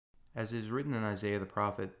As is written in Isaiah the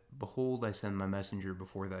prophet, Behold, I send my messenger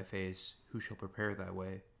before thy face, who shall prepare thy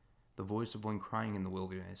way. The voice of one crying in the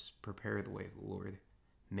wilderness, Prepare the way of the Lord,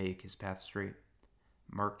 make his path straight.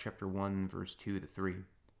 Mark chapter 1, verse 2 to 3.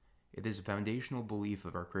 It is a foundational belief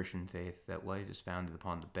of our Christian faith that life is founded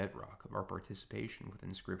upon the bedrock of our participation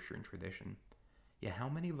within Scripture and tradition. Yet how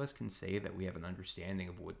many of us can say that we have an understanding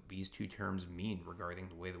of what these two terms mean regarding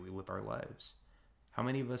the way that we live our lives? How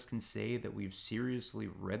many of us can say that we've seriously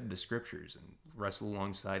read the scriptures and wrestle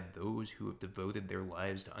alongside those who have devoted their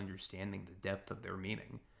lives to understanding the depth of their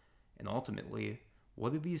meaning? And ultimately,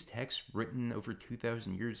 what do these texts written over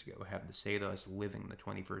 2,000 years ago have to say to us living in the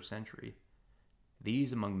 21st century?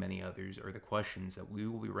 These, among many others, are the questions that we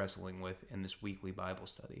will be wrestling with in this weekly Bible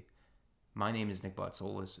study. My name is Nick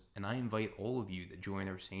Botsolis, and I invite all of you to join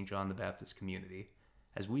our St. John the Baptist community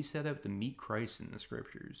as we set out to meet Christ in the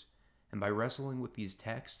scriptures. And by wrestling with these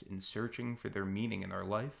texts and searching for their meaning in our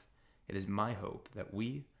life, it is my hope that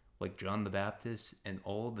we, like John the Baptist and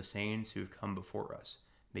all the saints who have come before us,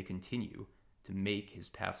 may continue to make his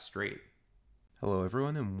path straight. Hello,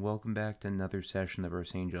 everyone, and welcome back to another session of our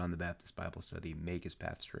St. John the Baptist Bible study, Make His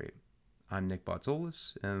Path Straight. I'm Nick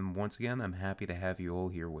Botsolis, and once again, I'm happy to have you all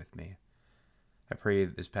here with me. I pray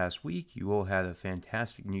that this past week you all had a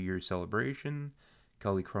fantastic New Year's celebration,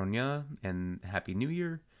 Kali Kronya, and Happy New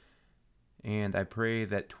Year. And I pray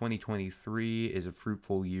that 2023 is a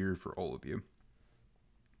fruitful year for all of you.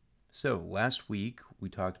 So, last week we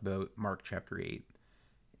talked about Mark chapter 8,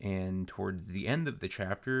 and towards the end of the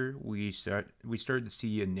chapter, we started to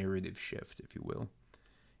see a narrative shift, if you will.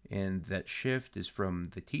 And that shift is from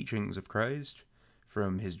the teachings of Christ,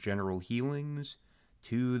 from his general healings,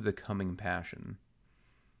 to the coming passion.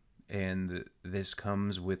 And this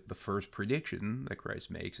comes with the first prediction that Christ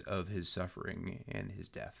makes of his suffering and his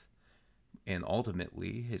death, and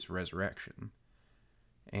ultimately his resurrection.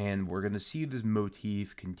 And we're going to see this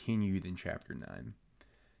motif continued in chapter 9.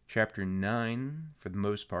 Chapter 9, for the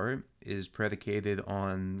most part, is predicated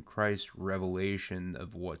on Christ's revelation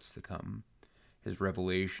of what's to come, his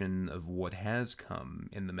revelation of what has come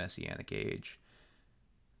in the Messianic age.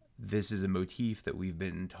 This is a motif that we've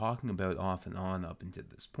been talking about off and on up until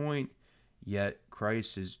this point, yet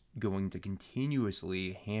Christ is going to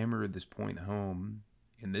continuously hammer this point home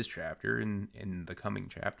in this chapter and in the coming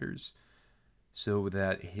chapters, so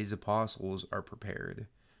that his apostles are prepared,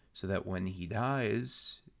 so that when he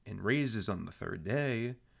dies and raises on the third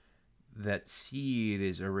day, that seed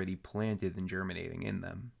is already planted and germinating in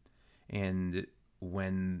them. And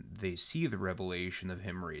when they see the revelation of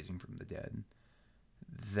him raising from the dead,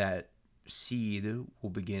 that seed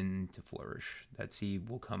will begin to flourish. That seed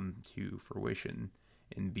will come to fruition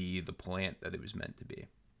and be the plant that it was meant to be.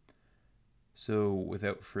 So,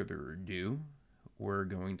 without further ado, we're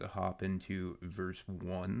going to hop into verse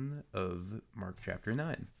 1 of Mark chapter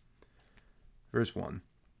 9. Verse 1.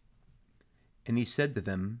 And he said to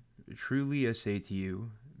them, Truly I say to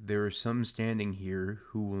you, there are some standing here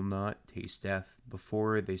who will not taste death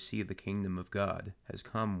before they see the kingdom of God has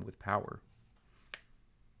come with power.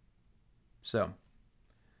 So,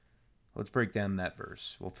 let's break down that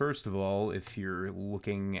verse. Well, first of all, if you're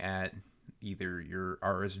looking at either your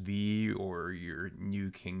RSV or your New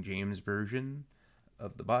King James Version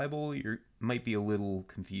of the Bible, you might be a little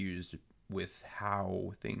confused with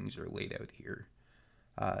how things are laid out here.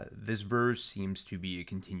 This verse seems to be a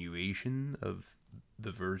continuation of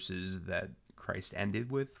the verses that Christ ended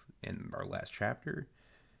with in our last chapter.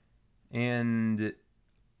 And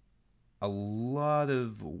a lot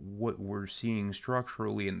of what we're seeing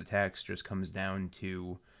structurally in the text just comes down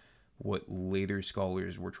to what later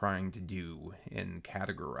scholars were trying to do in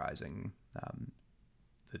categorizing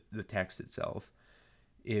the text itself.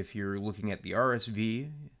 If you're looking at the RSV,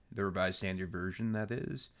 the Revised Standard Version, that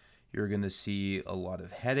is, you're going to see a lot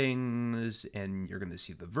of headings, and you're going to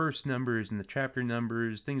see the verse numbers and the chapter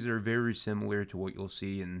numbers, things that are very similar to what you'll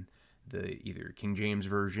see in the either King James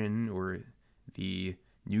Version or the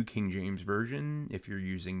New King James Version if you're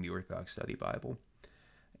using the Orthodox Study Bible.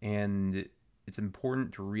 And it's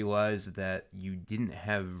important to realize that you didn't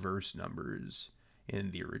have verse numbers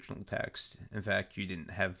in the original text. In fact, you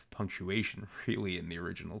didn't have punctuation really in the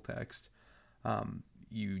original text.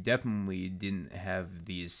 You definitely didn't have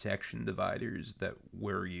these section dividers that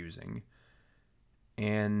we're using.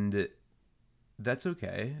 And that's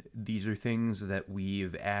okay. These are things that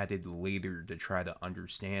we've added later to try to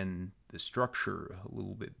understand the structure a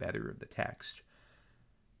little bit better of the text.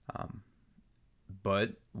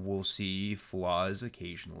 But we'll see flaws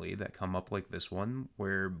occasionally that come up like this one,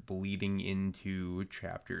 where bleeding into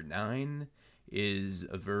chapter 9 is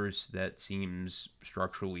a verse that seems,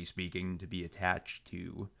 structurally speaking, to be attached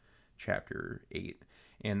to chapter 8.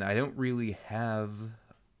 And I don't really have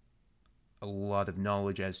a lot of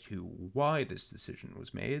knowledge as to why this decision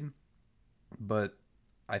was made, but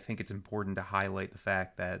I think it's important to highlight the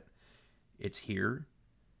fact that it's here.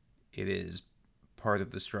 It is part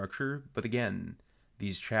of the structure, but again,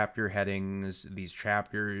 these chapter headings, these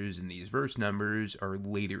chapters, and these verse numbers are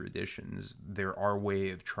later additions. They're our way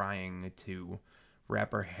of trying to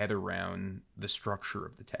wrap our head around the structure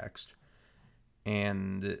of the text.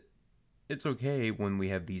 And it's okay when we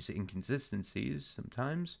have these inconsistencies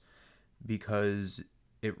sometimes, because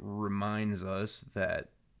it reminds us that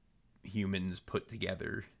humans put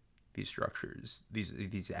together these structures,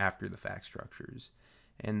 these after the fact structures,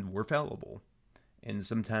 and we're fallible. And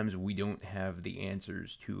sometimes we don't have the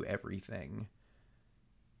answers to everything.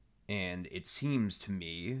 And it seems to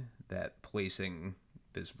me that placing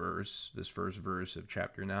this first verse of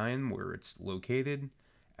chapter 9, where it's located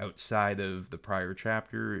outside of the prior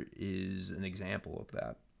chapter, is an example of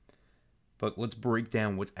that. But let's break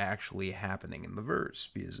down what's actually happening in the verse,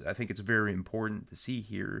 because I think it's very important to see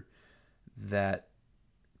here that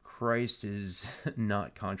Christ is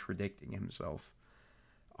not contradicting himself.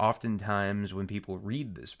 Oftentimes, when people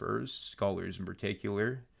read this verse, scholars in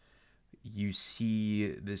particular, you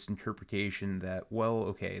see this interpretation that, well,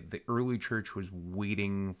 okay, the early church was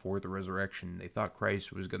waiting for the resurrection. They thought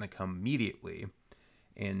Christ was going to come immediately.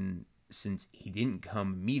 And since he didn't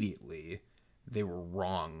come immediately, they were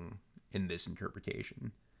wrong in this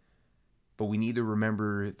interpretation. But we need to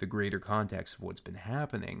remember the greater context of what's been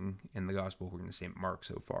happening in the Gospel according to St. Mark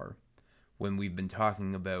so far, when we've been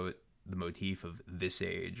talking about the motif of this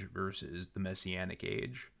age versus the Messianic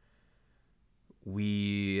age.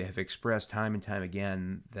 We have expressed time and time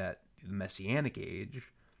again that the Messianic age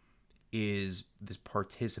is this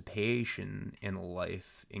participation in a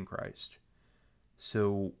life in Christ.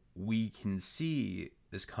 So we can see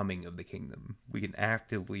this coming of the kingdom. We can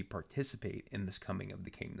actively participate in this coming of the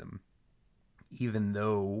kingdom, even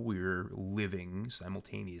though we're living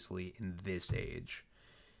simultaneously in this age.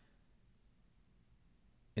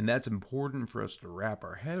 And that's important for us to wrap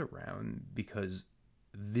our head around, because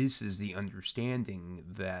this is the understanding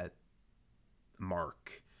that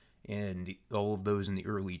Mark and all of those in the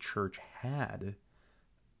early church had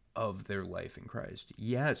of their life in Christ.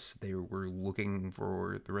 Yes, they were looking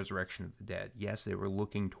for the resurrection of the dead. Yes, they were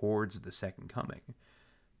looking towards the second coming.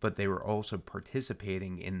 But they were also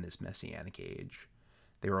participating in this Messianic age.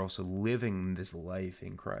 They were also living this life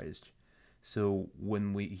in Christ. So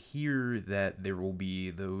when we hear that there will be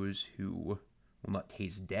those who will not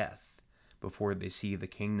taste death before they see the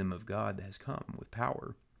kingdom of God that has come with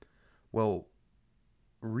power, well,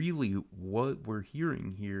 really what we're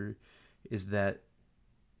hearing here is that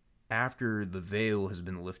after the veil has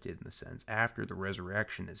been lifted, in a sense, after the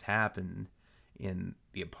resurrection has happened, and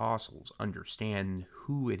the apostles understand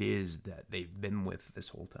who it is that they've been with this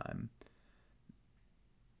whole time,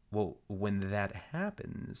 well, when that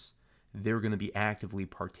happens, they're going to be actively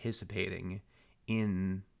participating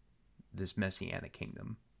in this Messianic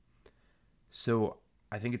kingdom. So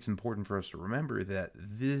I think it's important for us to remember that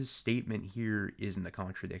this statement here isn't a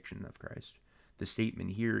contradiction of Christ. The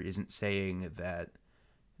statement here isn't saying that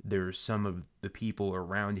there's some of the people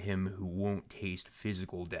around him who won't taste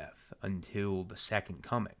physical death until the second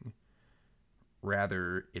coming.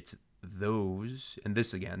 Rather, it's those, and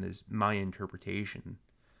this again is my interpretation,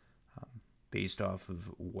 based off of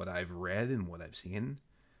what I've read and what I've seen,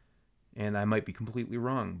 and I might be completely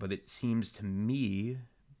wrong, but it seems to me,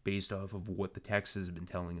 based off of what the text has been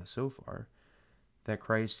telling us so far, that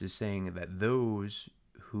Christ is saying that those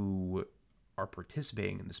who are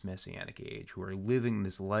participating in this Messianic age, who are living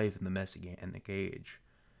this life in the Messianic age,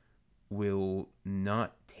 will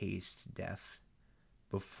not taste death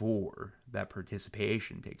before that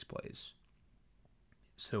participation takes place.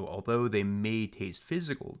 So although they may taste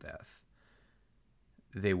physical death,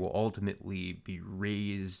 they will ultimately be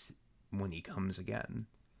raised when he comes again.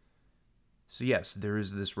 So yes, there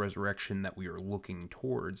is this resurrection that we are looking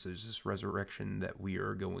towards. There's this resurrection that we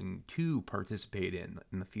are going to participate in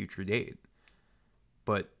the future date.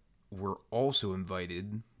 But we're also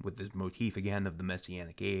invited, with this motif again of the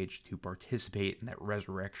Messianic age, to participate in that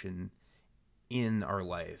resurrection in our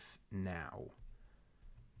life now.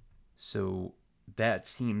 So that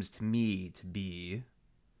seems to me to be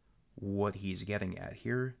what he's getting at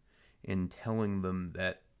here, in telling them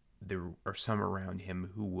that there are some around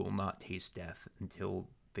him who will not taste death until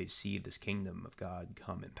they see this kingdom of God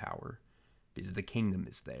come in power, because the kingdom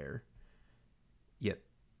is there, yet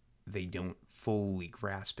they don't fully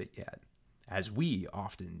grasp it yet, as we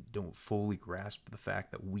often don't fully grasp the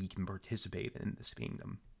fact that we can participate in this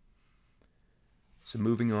kingdom. So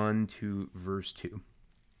moving on to verse 2.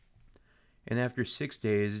 And after 6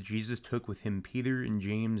 days, Jesus took with him Peter and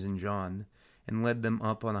James and John, and led them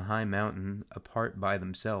up on a high mountain apart by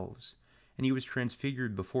themselves. And he was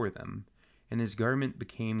transfigured before them, and his garment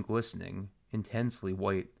became glistening, intensely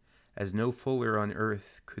white, as no fuller on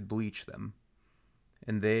earth could bleach them.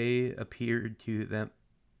 And there appeared to them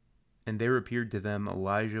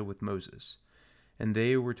Elijah with Moses, and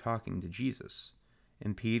they were talking to Jesus.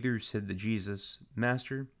 And Peter said to Jesus,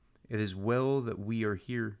 Master, it is well that we are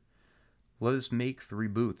here. Let us make 3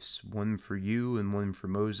 booths, one for you, and one for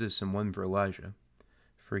Moses, and one for Elijah.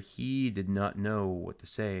 For he did not know what to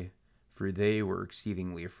say, for they were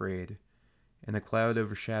exceedingly afraid. And a cloud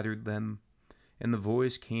overshadowed them, and the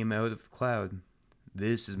voice came out of the cloud,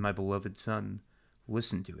 This is my beloved Son,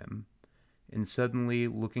 listen to him. And suddenly,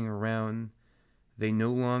 looking around, they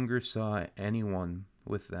no longer saw anyone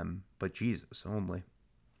with them, but Jesus only.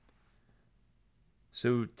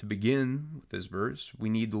 So to begin with this verse, we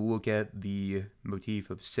need to look at the motif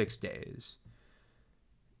of 6 days.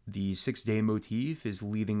 The 6-day motif is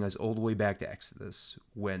leading us all the way back to Exodus,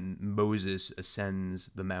 when Moses ascends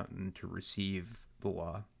the mountain to receive the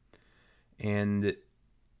law. And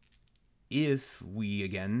if we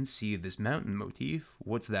again see this mountain motif,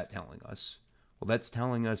 what's that telling us? Well, that's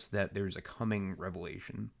telling us that there's a coming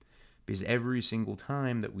revelation. Because every single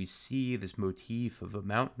time that we see this motif of a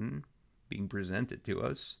mountain being presented to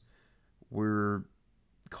us, we're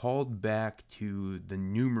called back to the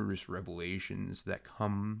numerous revelations that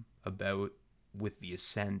come about with the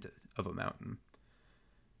ascent of a mountain.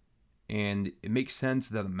 And it makes sense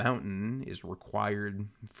that a mountain is required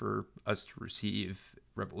for us to receive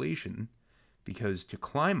revelation, because to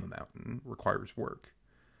climb a mountain requires work.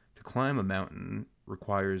 To climb a mountain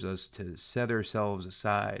requires us to set ourselves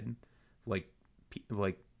aside, like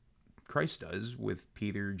Christ does with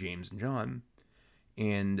Peter, James, and John,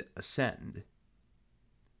 and ascend.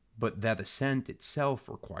 But that ascent itself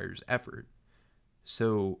requires effort.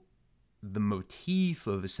 So the motif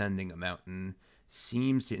of ascending a mountain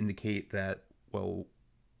seems to indicate that, well,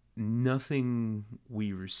 nothing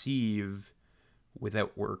we receive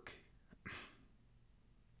without work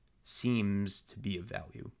seems to be of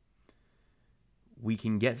value. We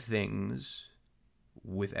can get things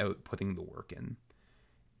without putting the work in.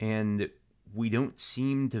 And we don't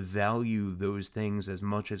seem to value those things as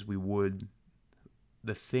much as we would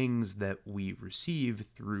the things that we receive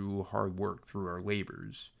through hard work, through our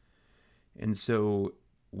labors. And so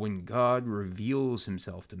when God reveals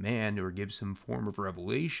himself to man, or gives some form of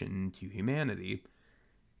revelation to humanity,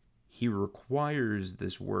 he requires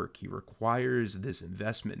this work, he requires this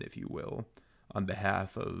investment, if you will, on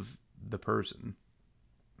behalf of the person.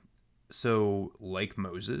 So, like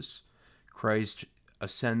Moses, Christ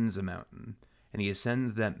ascends a mountain, and he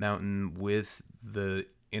ascends that mountain with the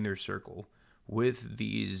inner circle, with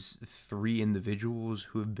these 3 individuals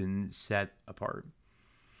who have been set apart.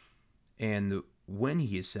 And when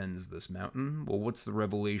he ascends this mountain, well, what's the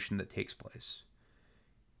revelation that takes place?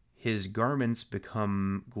 His garments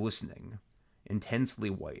become glistening, intensely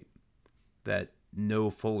white, that no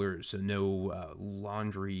fuller, so no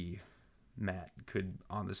laundry mat could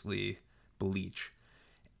honestly bleach.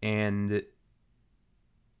 And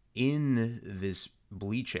in this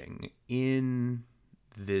bleaching, in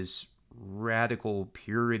this radical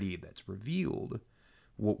purity that's revealed,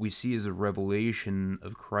 what we see is a revelation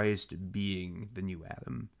of Christ being the new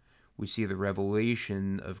Adam. We see the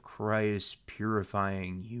revelation of Christ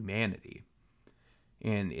purifying humanity.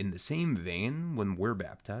 And in the same vein, when we're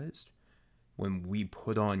baptized, when we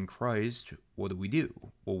put on Christ, what do?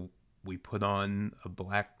 Well, we put on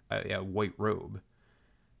a white robe.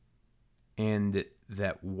 And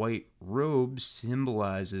that white robe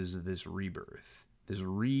symbolizes this rebirth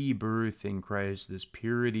in Christ, this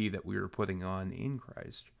purity that we are putting on in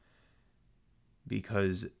Christ.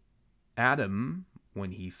 Because Adam,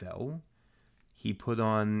 when he fell, he put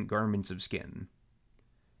on garments of skin.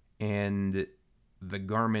 And the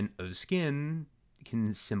garment of skin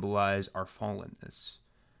can symbolize our fallenness,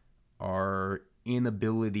 our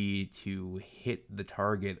inability to hit the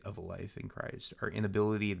target of a life in Christ, our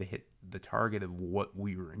inability to hit the target of what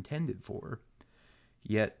we were intended for.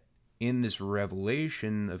 Yet, in this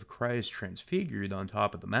revelation of Christ transfigured on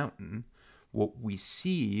top of the mountain, what we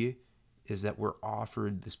see is that we're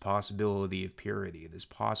offered this possibility of purity, this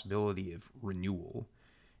possibility of renewal.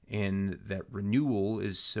 And that renewal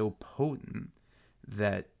is so potent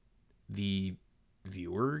that the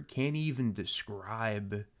viewer can't even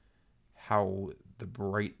describe how the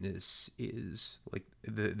brightness is. Like,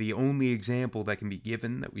 the only example that can be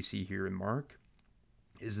given that we see here in Mark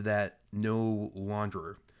is that no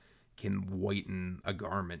launderer can whiten a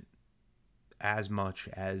garment as much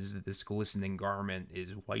as this glistening garment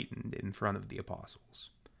is whitened in front of the apostles.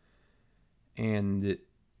 And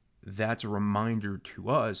that's a reminder to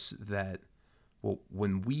us that, well,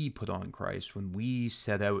 when we put on Christ, when we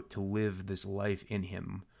set out to live this life in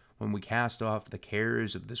him, when we cast off the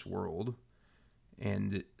cares of this world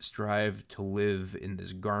and strive to live in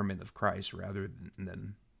this garment of Christ rather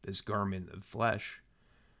than this garment of flesh,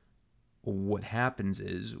 what happens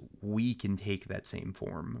is we can take that same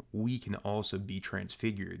form. We can also be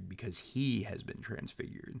transfigured because he has been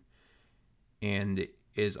transfigured. And it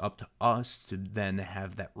is up to us to then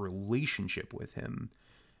have that relationship with him,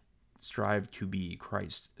 striving to be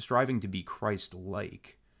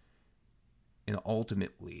Christ-like. And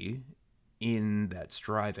ultimately, in that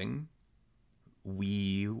striving,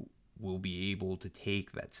 we will be able to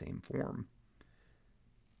take that same form.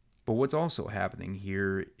 But what's also happening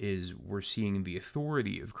here is we're seeing the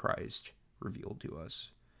authority of Christ revealed to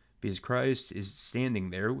us. Because Christ is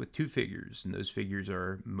standing there with two figures, and those figures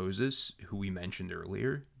are Moses, who we mentioned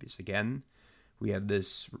earlier, because again, we have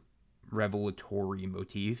this revelatory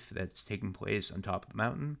motif that's taking place on top of the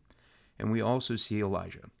mountain, and we also see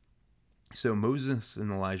Elijah. So Moses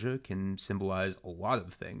and Elijah can symbolize a lot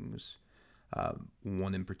of things.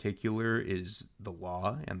 One in particular is the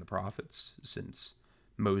law and the prophets, since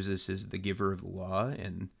Moses is the giver of the law,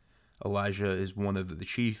 and Elijah is one of the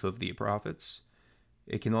chief of the prophets.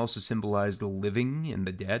 It can also symbolize the living and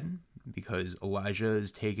the dead, because Elijah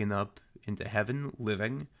is taken up into heaven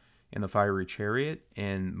living in a fiery chariot,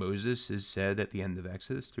 and Moses is said at the end of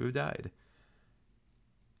Exodus to have died.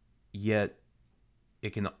 Yet,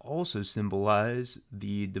 it can also symbolize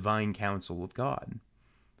the divine counsel of God,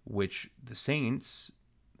 which the saints,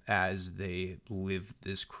 as they live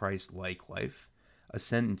this Christ-like life,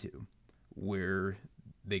 ascend to, where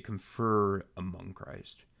they confer among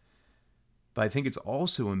Christ. But I think it's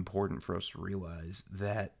also important for us to realize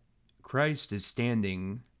that Christ is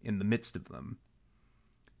standing in the midst of them.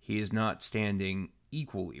 He is not standing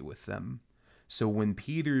equally with them. So when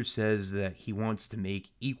Peter says that he wants to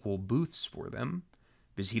make equal booths for them,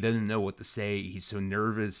 because he doesn't know what to say, he's so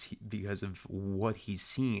nervous because of what he's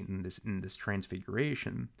seen in this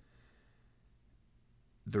transfiguration,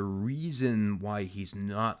 the reason why he's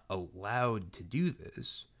not allowed to do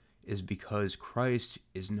this is because Christ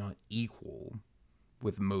is not equal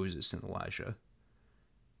with Moses and Elijah.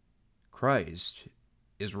 Christ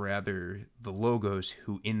is rather the Logos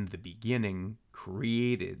who in the beginning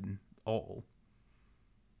created all.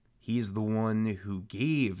 He is the one who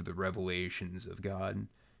gave the revelations of God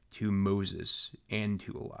to Moses and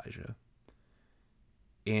to Elijah.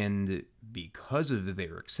 And because of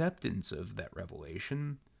their acceptance of that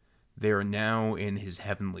revelation, they are now in his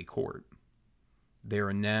heavenly court. They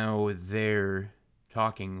are now there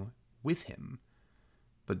talking with him,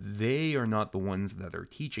 but they are not the ones that are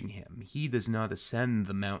teaching him. He does not ascend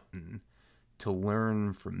the mountain to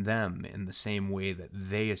learn from them in the same way that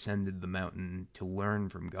they ascended the mountain to learn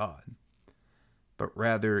from God. But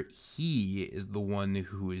rather, he is the one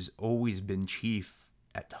who has always been chief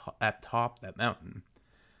at top that mountain,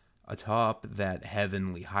 atop that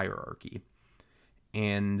heavenly hierarchy.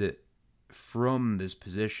 And from this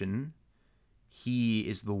position, he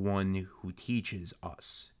is the one who teaches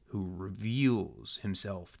us, who reveals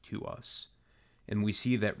himself to us. And we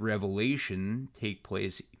see that revelation take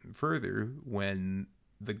place even further when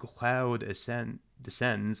the cloud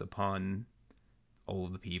descends upon all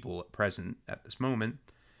of the people present at this moment,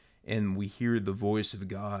 and we hear the voice of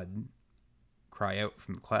God cry out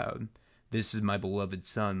from the cloud, "This is my beloved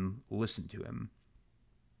Son, listen to him."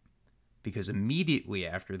 Because immediately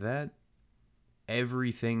after that,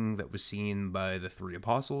 everything that was seen by the three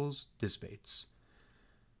apostles dissipates.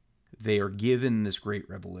 They are given this great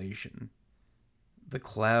revelation. The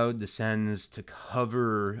cloud descends to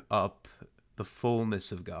cover up the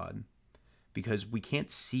fullness of God, because we can't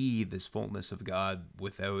see this fullness of God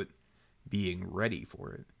without being ready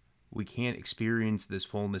for it. We can't experience this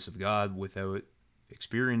fullness of God without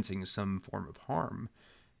experiencing some form of harm,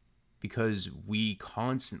 because we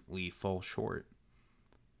constantly fall short.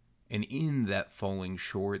 And in that falling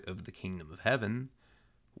short of the kingdom of heaven,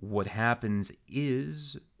 what happens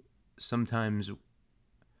is sometimes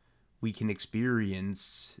we can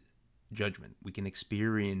experience judgment. We can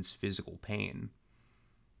experience physical pain.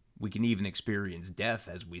 We can even experience death,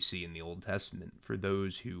 as we see in the Old Testament, for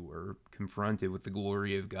those who are confronted with the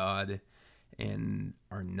glory of God and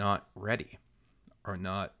are not ready, are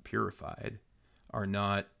not purified, are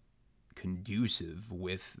not conducive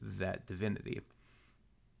with that divinity.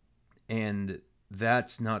 And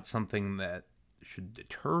that's not something that should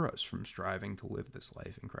deter us from striving to live this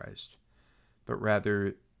life in Christ, but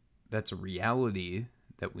rather that's a reality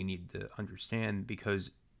that we need to understand,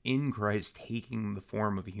 because in Christ taking the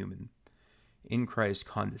form of a human, in Christ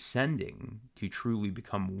condescending to truly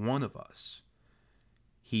become one of us,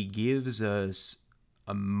 he gives us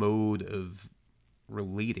a mode of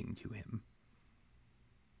relating to him.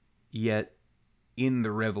 Yet, in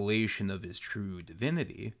the revelation of his true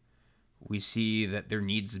divinity, we see that there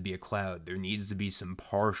needs to be a cloud, there needs to be some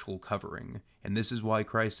partial covering. And this is why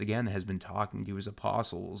Christ, again, has been talking to his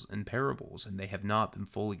apostles in parables, and they have not been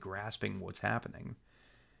fully grasping what's happening.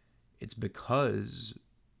 It's because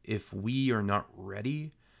if we are not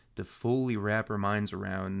ready to fully wrap our minds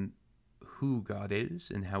around who God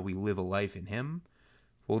is and how we live a life in him,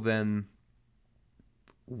 well then,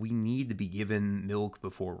 we need to be given milk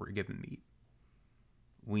before we're given meat.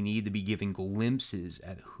 We need to be given glimpses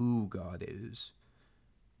at who God is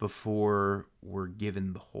before we're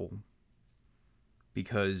given the whole.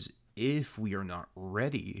 Because if we are not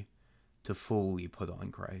ready to fully put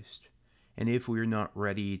on Christ, and if we're not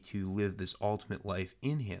ready to live this ultimate life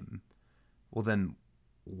in him, well then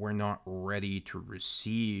we're not ready to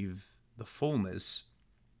receive the fullness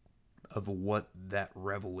of what that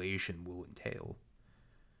revelation will entail.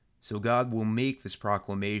 So God will make this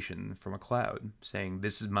proclamation from a cloud, saying,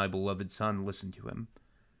 "This is my beloved Son, listen to him."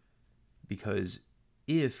 Because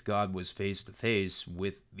if God was face to face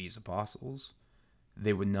with these apostles,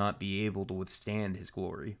 they would not be able to withstand his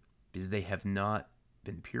glory, because they have not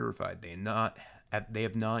been purified. They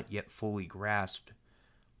have not yet fully grasped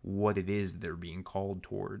what it is they're being called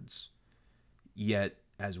towards. Yet,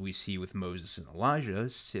 as we see with Moses and Elijah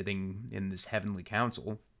sitting in this heavenly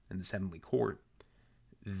council, in this heavenly court,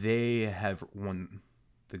 they have won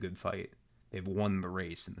the good fight. They've won the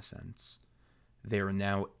race, in a sense. They are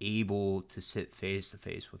now able to sit face to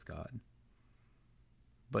face with God.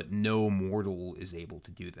 But no mortal is able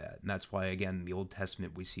to do that. And that's why, again, in the Old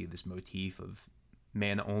Testament, we see this motif of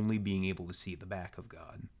man only being able to see the back of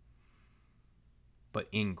God. But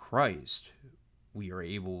in Christ, we are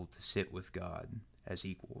able to sit with God as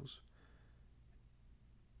equals.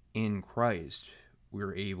 In Christ,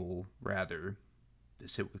 we're able, rather, to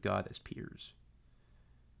sit with God as peers,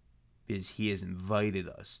 because he has invited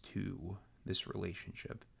us to this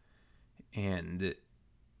relationship. And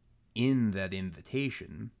in that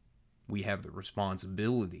invitation, we have the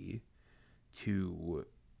responsibility to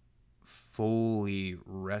fully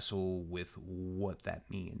wrestle with what that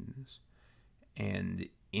means. And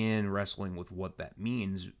in wrestling with what that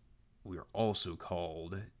means, we are also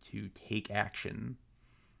called to take action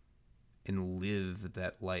and live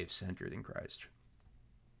that life centered in Christ.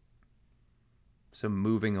 So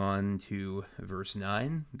moving on to verse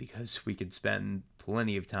 9, because we could spend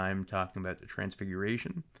plenty of time talking about the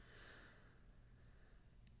transfiguration.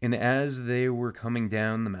 And as they were coming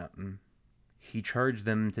down the mountain, he charged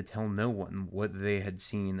them to tell no one what they had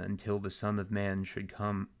seen until the Son of Man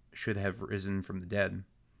should have risen from the dead.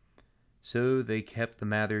 So they kept the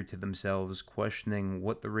matter to themselves, questioning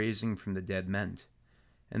what the raising from the dead meant.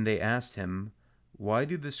 And they asked him, "Why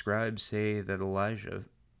do the scribes say that Elijah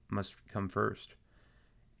must come first?"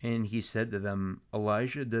 And he said to them,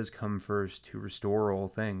 "Elijah does come first to restore all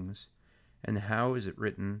things. And how is it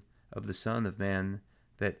written of the Son of Man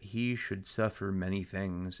that he should suffer many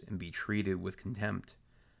things and be treated with contempt?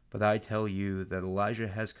 But I tell you that Elijah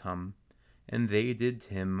has come, and they did to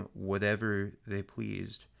him whatever they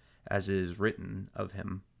pleased, as is written of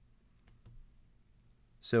him."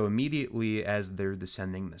 So immediately as they're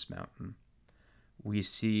descending this mountain, we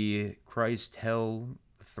see Christ tell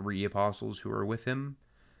the 3 apostles who are with him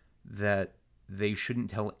that they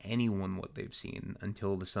shouldn't tell anyone what they've seen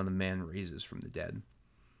until the Son of Man raises from the dead.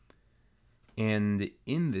 And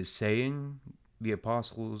in this saying, the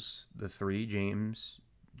apostles, the 3, James,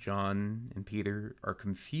 John, and Peter, are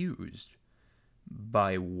confused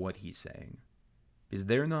by what he's saying, because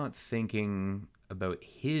they're not thinking about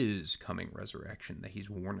his coming resurrection that he's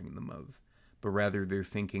warning them of, but rather they're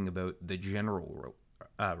thinking about the general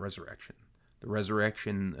resurrection, the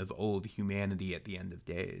resurrection of all of humanity at the end of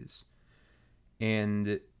days.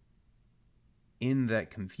 And in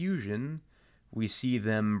that confusion, we see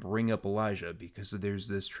them bring up Elijah, because there's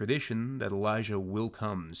this tradition that Elijah will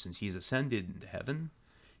come since he's ascended into heaven.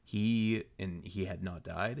 He had not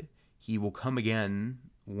died. He will come again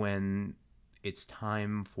when it's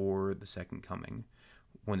time for the second coming,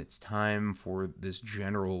 when it's time for this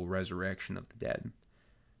general resurrection of the dead.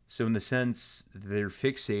 So in the sense, they're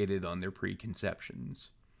fixated on their preconceptions.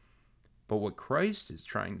 But what Christ is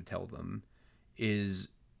trying to tell them is,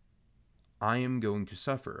 I am going to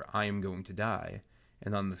suffer, I am going to die,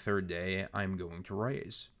 and on the third day I'm going to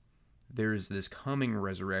rise. There is this coming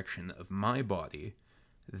resurrection of my body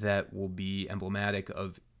that will be emblematic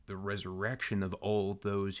of the resurrection of all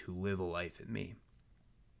those who live a life in me.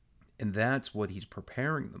 And that's what he's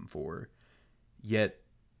preparing them for. Yet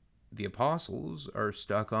the apostles are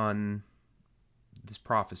stuck on this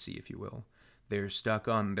prophecy, if you will. They're stuck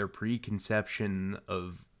on their preconception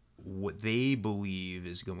of what they believe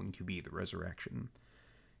is going to be the resurrection.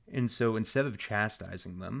 And so instead of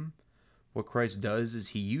chastising them, what Christ does is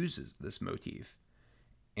he uses this motif.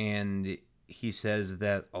 And he says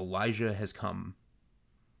that Elijah has come.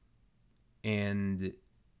 And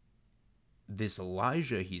this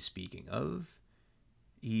Elijah he's speaking of,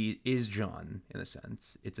 he is John, in a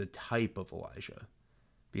sense. It's a type of Elijah.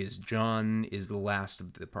 Because John is the last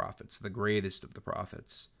of the prophets, the greatest of the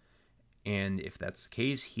prophets. And if that's the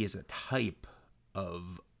case, he is a type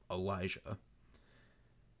of Elijah.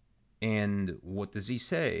 And what does he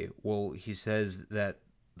say? Well, he says that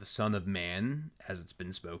the Son of Man, as it's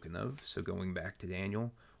been spoken of, so going back to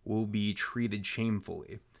Daniel, will be treated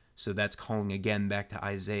shamefully. So that's calling again back to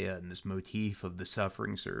Isaiah and this motif of the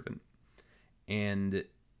suffering servant. And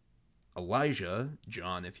Elijah,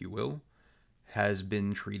 John, if you will, has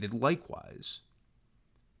been treated likewise.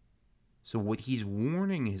 So what he's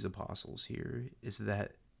warning his apostles here is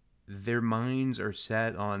that their minds are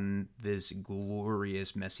set on this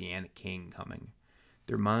glorious messianic king coming.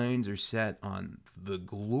 Their minds are set on the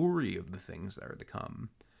glory of the things that are to come,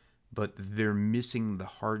 but they're missing the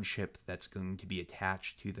hardship that's going to be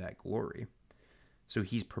attached to that glory. So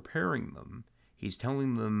he's preparing them. He's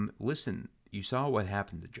telling them, listen, you saw what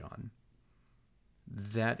happened to John.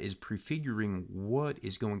 That is prefiguring what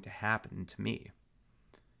is going to happen to me.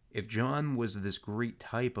 If John was this great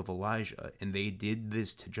type of Elijah and they did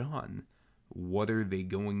this to John, what are they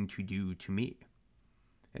going to do to me?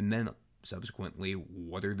 And then subsequently,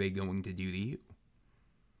 what are they going to do to you?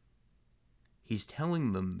 He's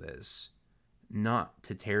telling them this not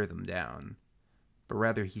to tear them down, but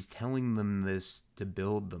rather he's telling them this to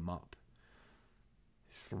build them up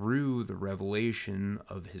through the revelation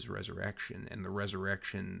of his resurrection and the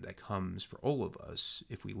resurrection that comes for all of us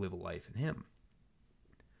if we live a life in him.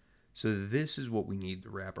 So this is what we need to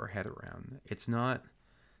wrap our head around. It's not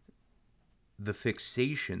the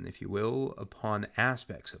fixation, if you will, upon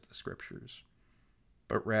aspects of the scriptures,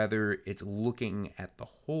 but rather it's looking at the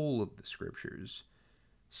whole of the scriptures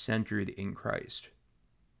centered in Christ.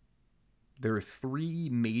 There are three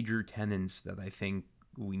major tenets that I think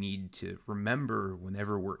we need to remember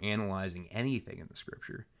whenever we're analyzing anything in the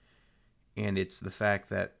scripture. And it's the fact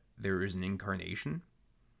that there is an incarnation.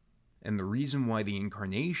 And the reason why the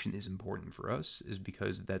incarnation is important for us is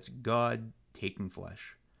because that's God taking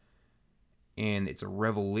flesh. And it's a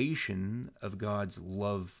revelation of God's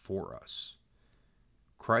love for us.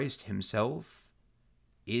 Christ himself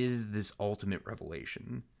is this ultimate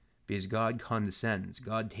revelation. Because God condescends.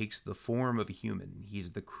 God takes the form of a human. He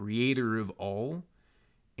is the creator of all.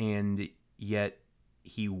 And yet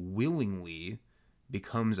he willingly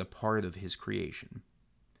becomes a part of his creation.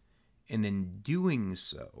 And in doing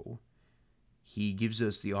so, he gives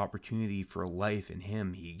us the opportunity for a life in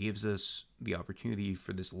him. He gives us the opportunity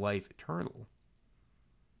for this life eternal.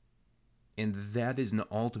 And that is an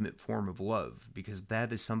ultimate form of love, because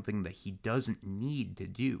that is something that he doesn't need to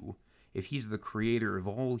do. If he's the creator of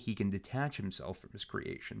all, he can detach himself from his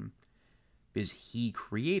creation, because he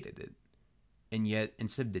created it. And yet,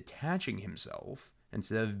 instead of detaching himself,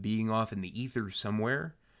 instead of being off in the ether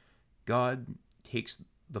somewhere, God takes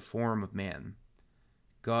the form of man.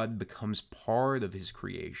 God becomes part of his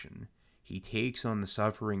creation. He takes on the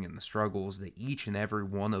suffering and the struggles that each and every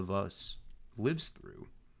one of us lives through.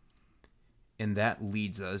 And that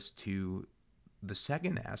leads us to the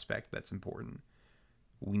second aspect that's important.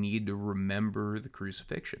 We need to remember the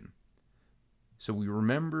crucifixion. So we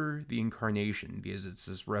remember the incarnation because it's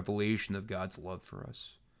this revelation of God's love for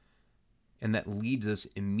us. And that leads us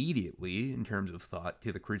immediately, in terms of thought,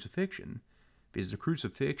 to the crucifixion. Because the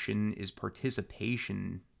crucifixion is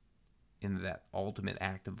participation in that ultimate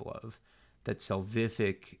act of love, that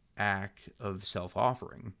salvific act of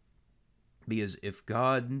self-offering. Because if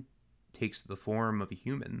God takes the form of a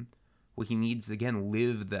human, well, he needs to again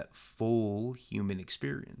live that full human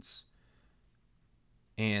experience.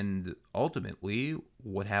 And ultimately,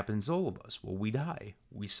 what happens to all of us? Well, we die.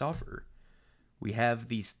 We suffer. We have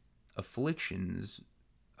these afflictions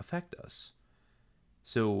affect us.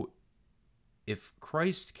 So if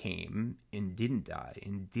Christ came and didn't die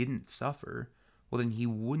and didn't suffer, well, then he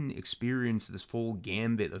wouldn't experience this full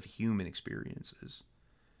gambit of human experiences.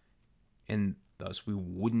 And thus we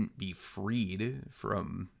wouldn't be freed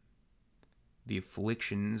from the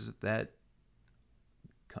afflictions that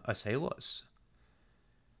assail us.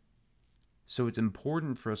 So it's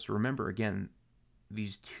important for us to remember, again,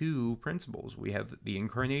 these two principles. We have the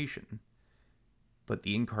incarnation, but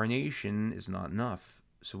the incarnation is not enough.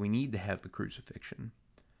 So we need to have the crucifixion,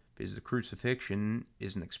 because the crucifixion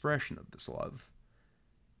is an expression of this love.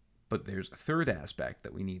 But there's a third aspect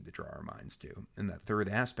that we need to draw our minds to, and that third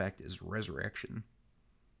aspect is resurrection.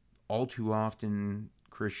 All too often,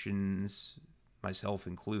 Christians, myself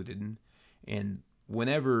included, and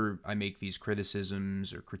whenever I make these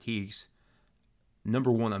criticisms or critiques,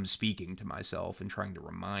 number one, I'm speaking to myself and trying to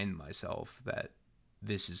remind myself that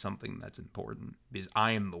this is something that's important, because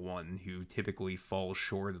I am the one who typically falls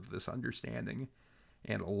short of this understanding.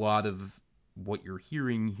 And a lot of what you're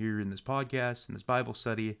hearing here in this podcast, in this Bible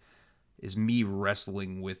study, is me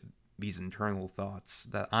wrestling with these internal thoughts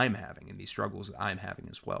that I'm having and these struggles that I'm having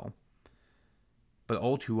as well. But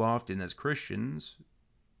all too often as Christians,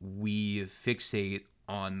 we fixate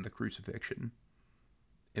on the crucifixion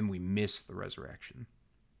and we miss the resurrection.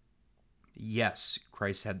 Yes,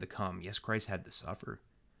 Christ had to come. Yes, Christ had to suffer.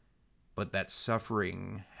 But that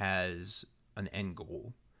suffering has an end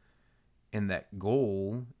goal. And that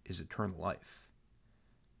goal is eternal life.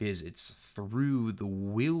 Because it's through the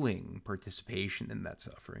willing participation in that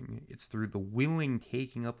suffering, it's through the willing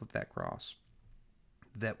taking up of that cross,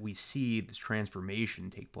 that we see this transformation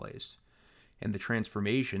take place. And the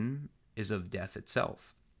transformation is of death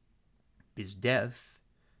itself. Because death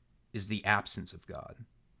is the absence of God.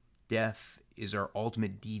 Death is our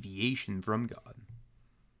ultimate deviation from God.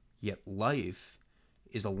 Yet life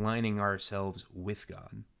is aligning ourselves with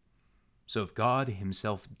God. So if God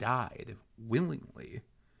himself died willingly,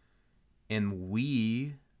 and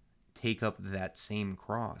we take up that same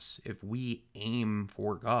cross, if we aim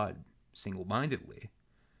for God single-mindedly,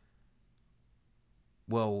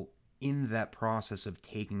 well, in that process of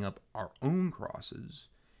taking up our own crosses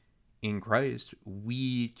in Christ,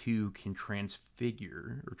 we too can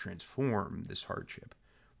transfigure or transform this hardship.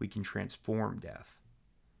 We can transform death.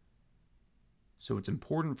 So it's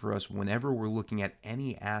important for us, whenever we're looking at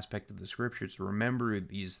any aspect of the scriptures, to remember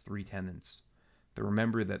these three tenets. To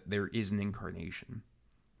remember that there is an incarnation,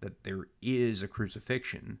 that there is a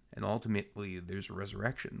crucifixion, and ultimately there's a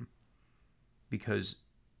resurrection. Because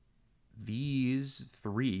these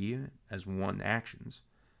three, as one actions,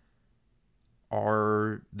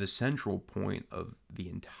 are the central point of the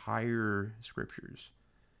entire scriptures.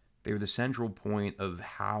 They're the central point of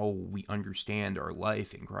how we understand our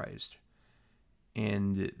life in Christ.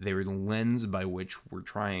 And they're the lens by which we're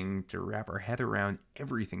trying to wrap our head around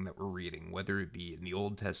everything that we're reading, whether it be in the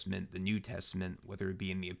Old Testament, the New Testament, whether it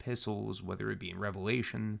be in the epistles, whether it be in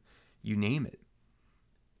Revelation, you name it.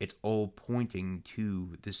 It's all pointing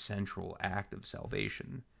to the central act of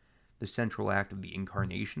salvation, the central act of the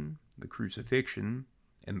incarnation, the crucifixion,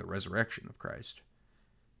 and the resurrection of Christ.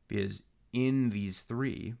 Because in these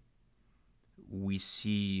three, we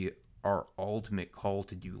see our ultimate call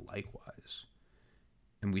to do likewise.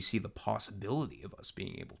 And we see the possibility of us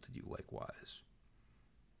being able to do likewise.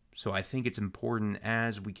 So I think it's important,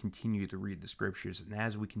 as we continue to read the scriptures and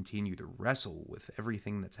as we continue to wrestle with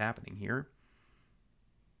everything that's happening here,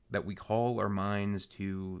 that we call our minds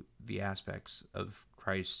to the aspects of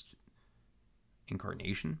Christ's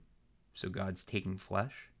incarnation, so God's taking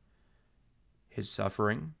flesh, his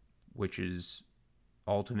suffering, which is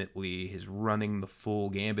ultimately his running the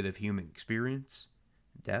full gambit of human experience,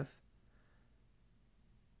 death.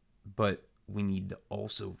 But we need to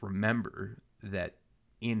also remember that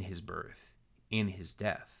in his birth, in his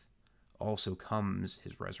death, also comes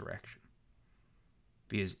his resurrection.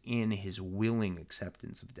 Because in his willing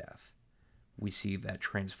acceptance of death, we see that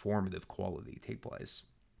transformative quality take place.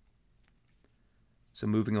 So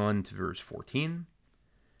moving on to verse 14.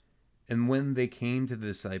 And when they came to the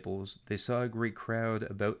disciples, they saw a great crowd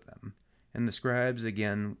about them, and the scribes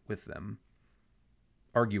again with them,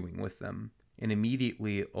 arguing with them. And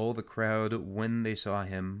immediately all the crowd, when they saw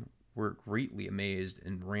him, were greatly amazed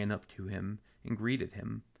and ran up to him and greeted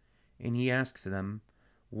him. And he asked them,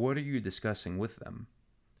 What are you discussing with them?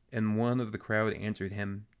 And one of the crowd answered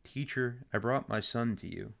him, Teacher, I brought my son to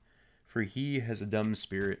you, for he has a dumb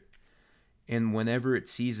spirit, and whenever it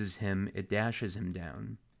seizes him, it dashes him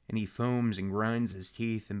down, and he foams and grinds his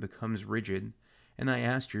teeth and becomes rigid. And I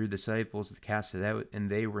asked your disciples to cast it out,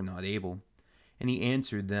 and they were not able. And he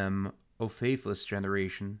answered them, O faithless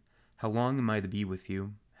generation, how long am I to be with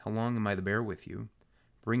you? How long am I to bear with you?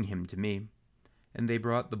 Bring him to me. And they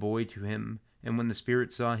brought the boy to him, and when the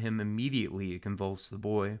spirit saw him, immediately it convulsed the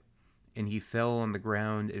boy, and he fell on the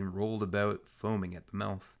ground and rolled about, foaming at the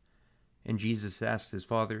mouth. And Jesus asked his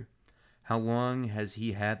father, How long has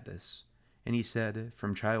he had this? And he said,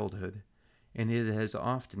 From childhood. And it has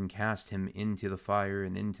often cast him into the fire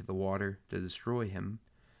and into the water to destroy him.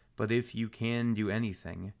 But if you can do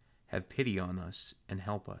anything, have pity on us and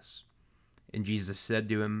help us. And Jesus said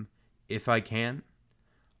to him, If I can,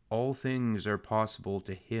 all things are possible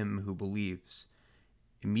to him who believes.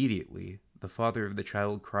 Immediately the father of the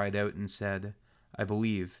child cried out and said, I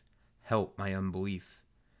believe, help my unbelief.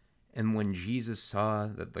 And when Jesus saw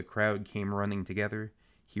that the crowd came running together,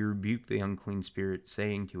 he rebuked the unclean spirit,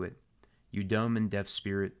 saying to it, You dumb and deaf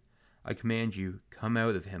spirit, I command you, come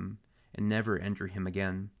out of him, and never enter him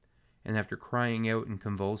again. And after crying out and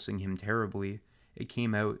convulsing him terribly, it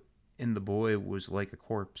came out, and the boy was like a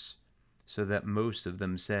corpse, so that most of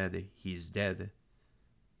them said, He is dead.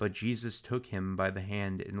 But Jesus took him by the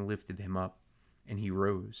hand and lifted him up, and he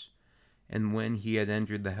rose. And when he had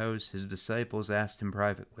entered the house, his disciples asked him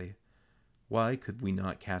privately, Why could we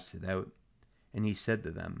not cast it out? And he said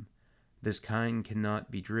to them, This kind cannot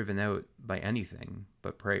be driven out by anything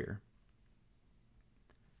but prayer.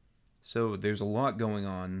 So there's a lot going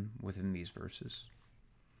on within these verses.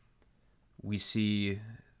 We see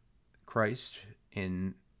Christ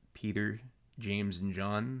and Peter, James, and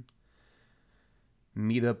John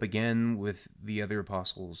meet up again with the other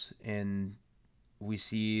apostles, and we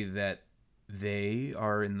see that they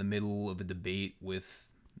are in the middle of a debate with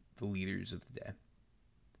the leaders of the day.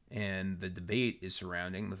 And the debate is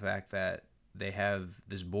surrounding the fact that they have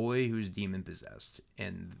this boy who's demon possessed,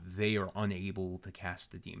 and they are unable to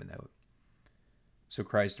cast the demon out. So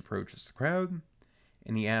Christ approaches the crowd,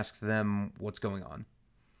 and he asks them what's going on.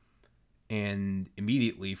 And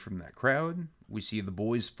immediately from that crowd, we see the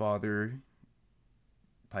boy's father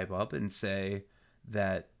pipe up and say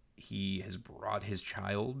that he has brought his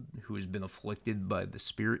child who has been afflicted by the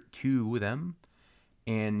spirit to them,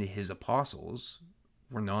 and his apostles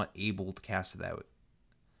were not able to cast it out.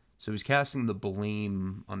 So he's casting the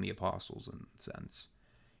blame on the apostles in a sense.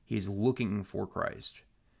 He's looking for Christ.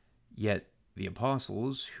 Yet the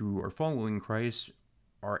apostles who are following Christ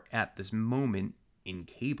are at this moment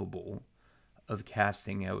incapable of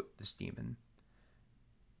casting out this demon.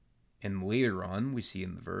 And later on, we see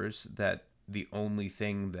in the verse that the only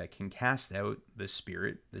thing that can cast out this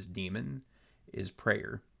spirit, this demon, is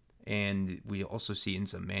prayer. And we also see in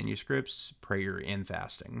some manuscripts prayer and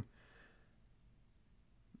fasting.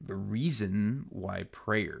 The reason why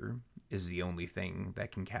prayer is the only thing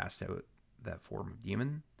that can cast out that form of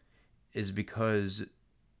demon is because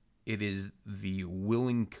it is the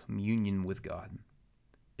willing communion with God,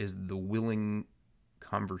 is the willing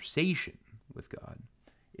conversation with God,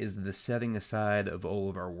 is the setting aside of all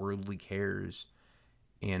of our worldly cares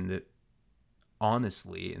and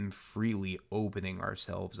honestly and freely opening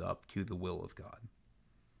ourselves up to the will of God.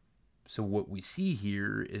 So what we see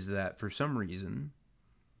here is that for some reason,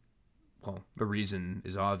 well, the reason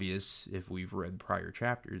is obvious if we've read prior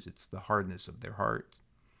chapters, it's the hardness of their hearts.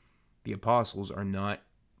 The apostles are not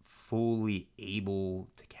fully able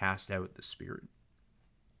to cast out the spirit.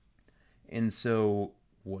 And so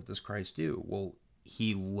what does Christ do? Well,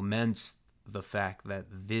 he laments the fact that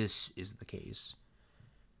this is the case.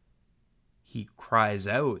 He cries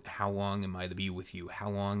out, How long am I to be with you? How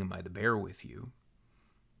long am I to bear with you?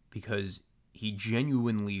 Because he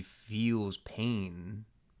genuinely feels pain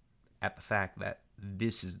at the fact that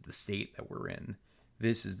this is the state that we're in.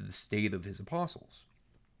 This is the state of his apostles.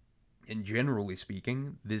 And generally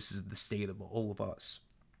speaking, this is the state of all of us.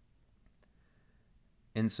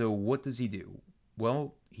 And so what does he do?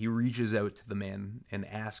 Well, he reaches out to the man and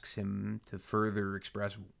asks him to further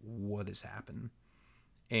express what has happened.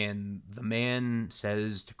 And the man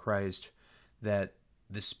says to Christ that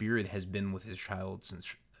the spirit has been with his child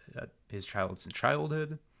since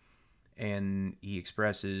childhood, and he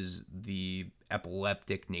expresses the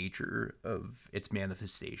epileptic nature of its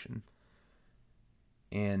manifestation.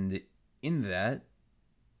 And in that,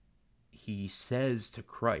 he says to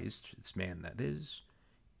Christ, this man that is,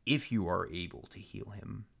 if you are able to heal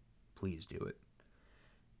him, please do it.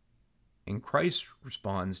 And Christ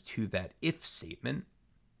responds to that if statement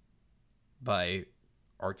by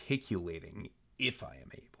articulating, if I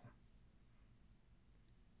am able.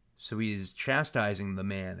 So he is chastising the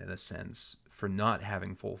man, in a sense, for not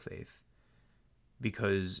having full faith.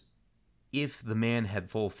 Because if the man had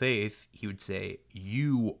full faith, he would say,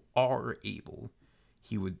 you are able.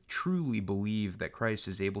 He would truly believe that Christ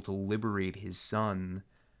is able to liberate his son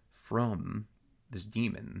from this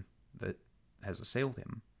demon that has assailed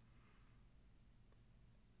him.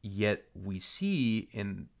 Yet we see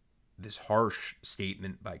in this harsh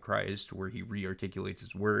statement by Christ where he re-articulates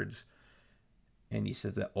his words and he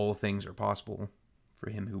says that all things are possible for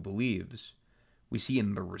him who believes, we see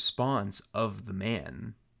in the response of the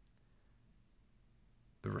man,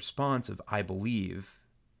 the response of I believe,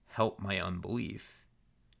 help my unbelief,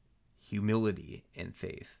 humility and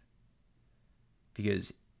faith.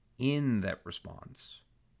 Because in that response,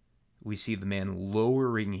 we see the man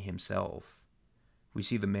lowering himself. We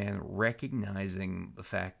see the man recognizing the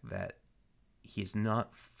fact that he has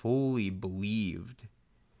not fully believed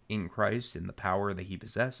in Christ and the power that he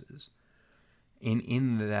possesses. And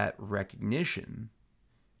in that recognition,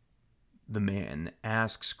 the man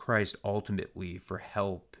asks Christ ultimately for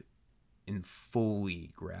help in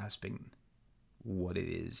fully grasping what it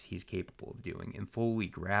is he's capable of doing, and fully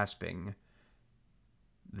grasping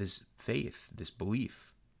this faith, this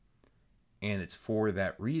belief. And it's for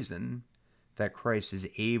that reason that Christ is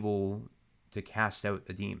able to cast out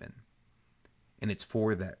the demon. And it's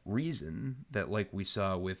for that reason that, like we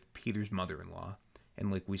saw with Peter's mother-in-law,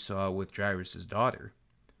 and like we saw with Jairus' daughter,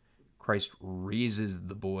 Christ raises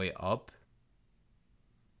the boy up,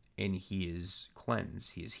 and he is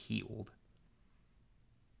cleansed, he is healed.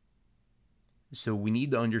 So we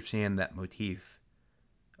need to understand that motif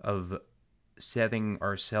of setting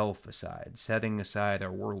ourselves aside, setting aside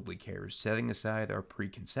our worldly cares, setting aside our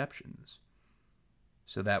preconceptions.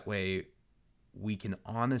 So that way we can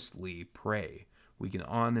honestly pray, we can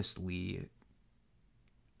honestly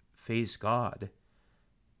face God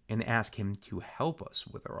and ask him to help us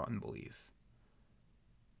with our unbelief.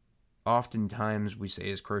 Oftentimes we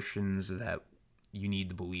say as Christians that you need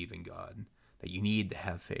to believe in God, that you need to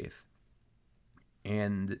have faith.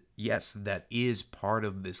 And yes, that is part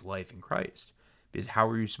of this life in Christ. Because how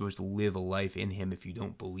are you supposed to live a life in him if you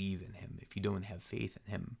don't believe in him, if you don't have faith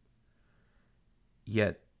in him?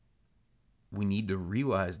 Yet, we need to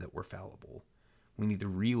realize that we're fallible. We need to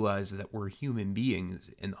realize that we're human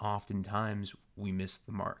beings, and oftentimes we miss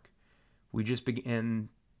the mark. We just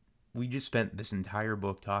spent this entire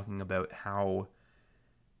book talking about how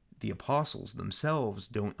the apostles themselves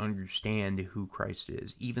don't understand who Christ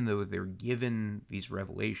is, even though they're given these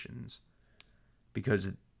revelations, because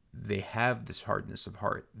they have this hardness of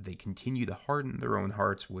heart. They continue to harden their own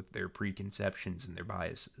hearts with their preconceptions and their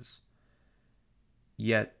biases.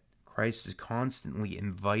 Yet, Christ is constantly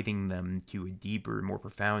inviting them to a deeper, more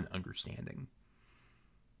profound understanding.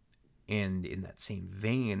 And in that same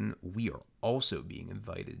vein, we are also being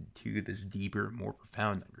invited to this deeper, more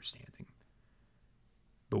profound understanding.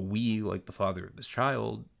 But we, like the father of this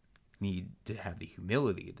child, need to have the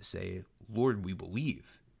humility to say, Lord, we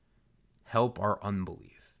believe. Help our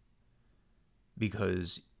unbelief.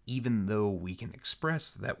 Because even though we can express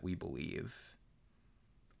that we believe,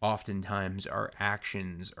 oftentimes our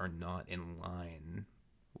actions are not in line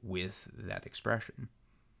with that expression.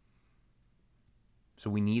 So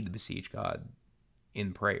we need to beseech God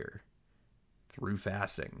in prayer, through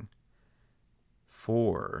fasting,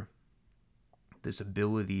 for this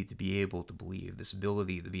ability to be able to believe, this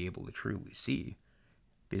ability to be able to truly see.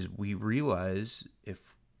 Because we realize, if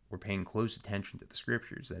we're paying close attention to the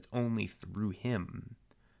scriptures, that's only through him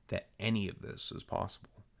that any of this is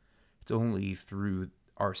possible. It's only through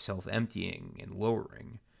our self-emptying and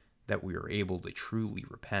lowering that we are able to truly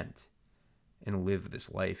repent and live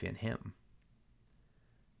this life in him.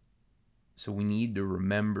 So we need to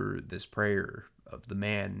remember this prayer of the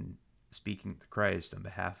man speaking to Christ on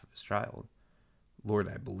behalf of his child. Lord,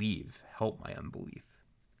 I believe, help my unbelief,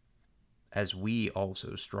 as we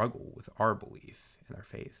also struggle with our belief and our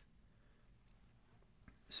faith.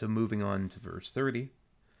 So moving on to verse 30.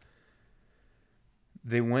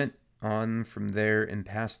 They went on from there and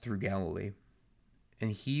passed through Galilee,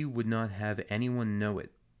 and he would not have anyone know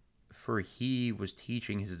it, for he was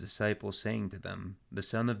teaching his disciples, saying to them, The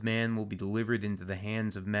Son of Man will be delivered into the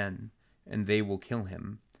hands of men, and they will kill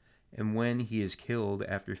him. And when he is killed,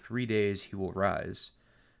 after 3 days he will rise.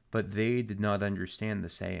 But they did not understand the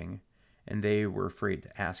saying, and they were afraid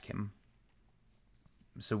to ask him.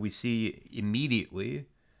 So we see immediately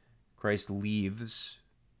Christ leaves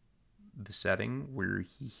the setting where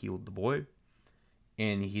he healed the boy,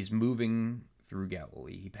 and he's moving through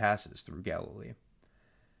Galilee. He passes through Galilee.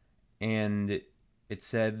 And it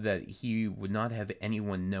said that he would not have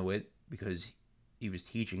anyone know it, because he was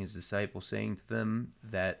teaching his disciples, saying to them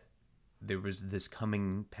that there was this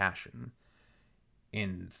coming passion.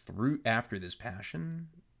 And after this passion,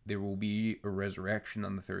 there will be a resurrection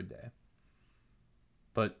on the third day.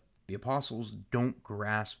 But the apostles don't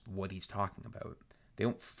grasp what he's talking about. They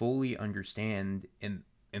don't fully understand, and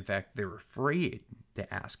in fact, they're afraid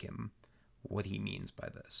to ask him what he means by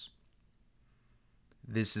this.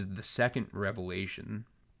 This is the second revelation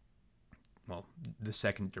the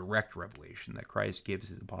second direct revelation that Christ gives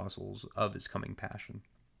his apostles of his coming passion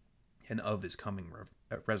and of his coming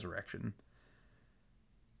resurrection.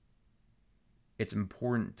 It's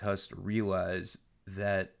important to us to realize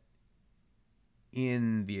that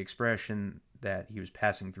in the expression that he was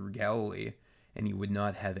passing through Galilee and he would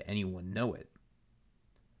not have anyone know it,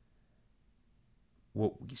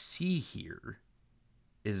 what we see here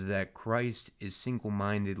is that Christ is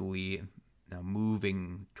single-mindedly now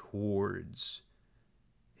moving towards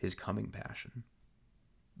his coming passion.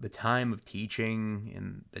 The time of teaching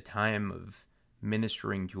and the time of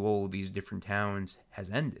ministering to all these different towns has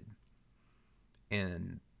ended,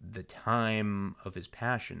 and the time of his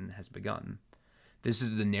passion has begun. This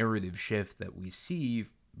is the narrative shift that we see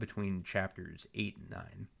between chapters 8 and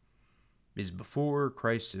 9. Is before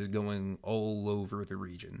Christ is going all over the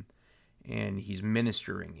region, and he's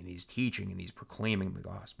ministering, and he's teaching, and he's proclaiming the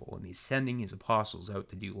gospel, and he's sending his apostles out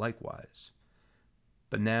to do likewise.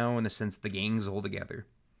 But now, in a sense, the gang's all together,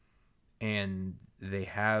 and they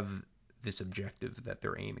have this objective that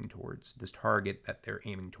they're aiming towards, this target that they're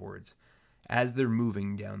aiming towards, as they're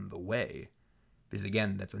moving down the way. Because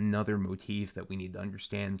again, that's another motif that we need to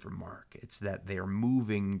understand from Mark. It's that they're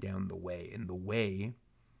moving down the way, and the way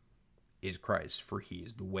is Christ, for he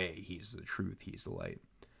is the way, he is the truth, he is the light.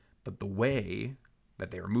 But the way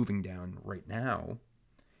that they are moving down right now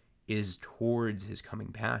is towards his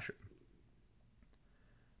coming passion.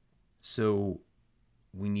 So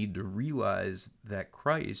we need to realize that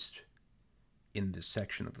Christ, in this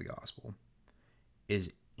section of the gospel,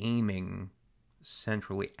 is aiming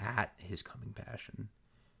centrally at his coming passion.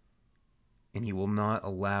 And he will not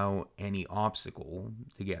allow any obstacle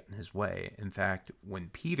to get in his way. In fact, when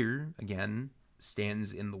Peter, again,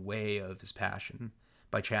 stands in the way of his passion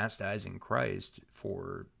by chastising Christ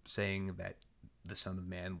for saying that the Son of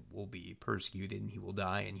Man will be persecuted and he will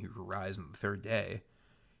die and he will rise on the third day,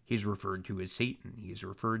 he's referred to as Satan. He is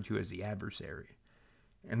referred to as the adversary.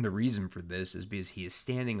 And the reason for this is because he is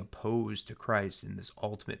standing opposed to Christ in this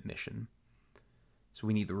ultimate mission. So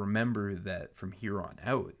we need to remember that from here on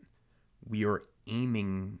out, we are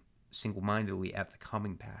aiming single-mindedly at the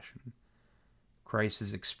coming passion. Christ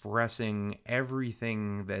is expressing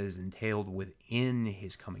everything that is entailed within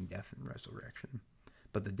his coming death and resurrection.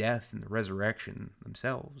 But the death and the resurrection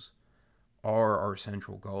themselves are our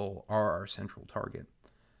central goal, are our central target.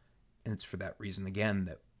 And it's for that reason, again,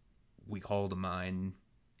 that we call to mind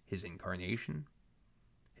his incarnation,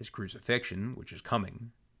 his crucifixion, which is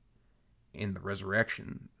coming, and the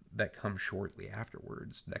resurrection that comes shortly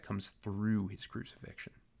afterwards, that comes through his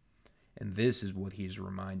crucifixion. And this is what he's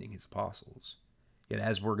reminding his apostles. Yet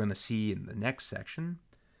as we're going to see in the next section,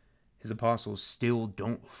 his apostles still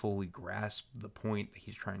don't fully grasp the point that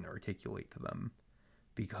he's trying to articulate to them,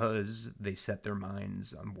 because they set their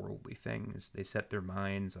minds on worldly things. They set their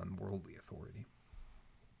minds on worldly authority.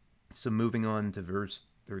 So moving on to verse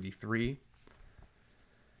 33.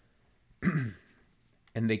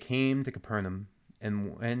 And they came to Capernaum,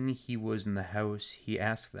 and when he was in the house, he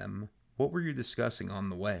asked them, "What were you discussing on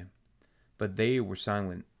the way?" But they were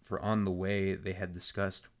silent, for on the way they had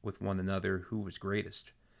discussed with one another who was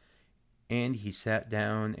greatest. And he sat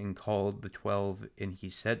down and called the 12, and he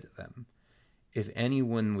said to them, "If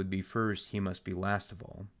anyone would be first, he must be last of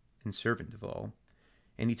all, and servant of all."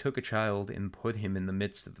 And he took a child and put him in the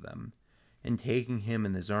midst of them. And taking him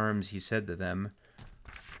in his arms, he said to them,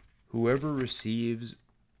 "Whoever receives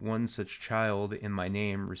one such child in my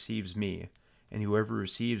name receives me, and whoever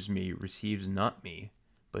receives me receives not me,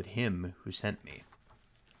 but him who sent me."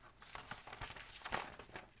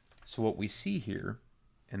 So what we see here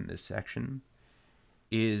in this section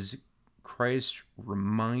is Christ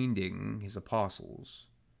reminding his apostles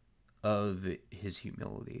of his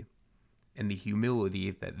humility, and the humility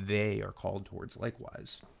that they are called towards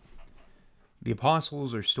likewise. The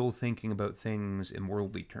apostles are still thinking about things in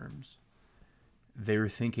worldly terms. They're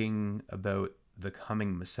thinking about the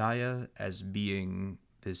coming Messiah as being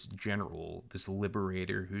this general, this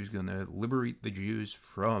liberator who's going to liberate the Jews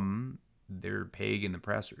from their pagan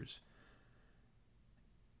oppressors.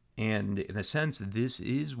 And in a sense, this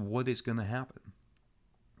is what is going to happen.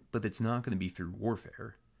 But it's not going to be through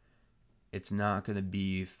warfare. It's not going to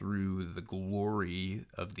be through the glory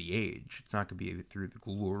of the age. It's not going to be through the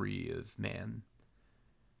glory of man.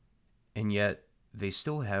 And yet, they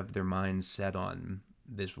still have their minds set on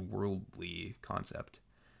this worldly concept.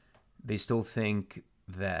 They still think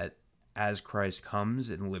that as Christ comes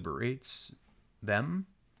and liberates them,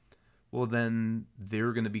 well, then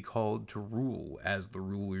they're going to be called to rule as the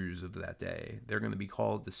rulers of that day. They're going to be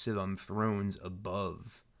called to sit on thrones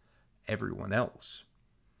above everyone else.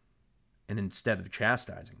 And instead of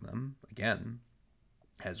chastising them, again,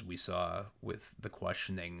 as we saw with the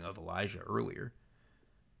questioning of Elijah earlier,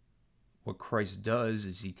 what Christ does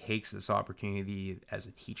is he takes this opportunity as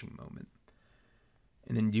a teaching moment.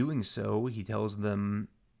 And in doing so, he tells them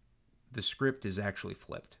the script is actually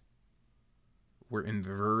flipped. We're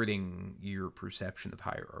inverting your perception of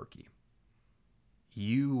hierarchy.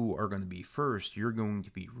 You are going to be first. You're going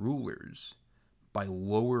to be rulers by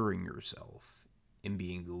lowering yourself and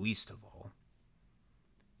being the least of all.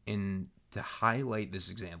 And to highlight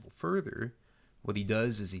this example further, what he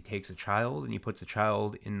does is he takes a child and he puts a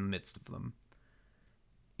child in the midst of them.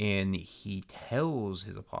 And he tells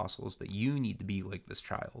his apostles that you need to be like this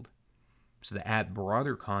child. So to add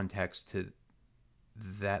broader context to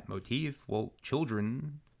that motif, well,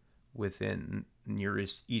 children within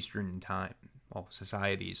nearest Eastern time, well,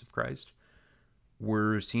 societies of Christ,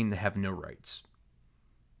 were seen to have no rights.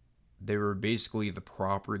 They were basically the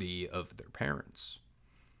property of their parents.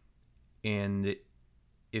 And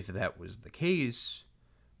if that was the case,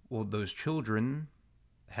 well, those children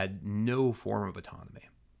had no form of autonomy.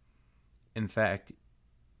 In fact,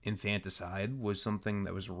 infanticide was something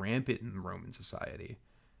that was rampant in Roman society.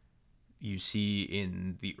 You see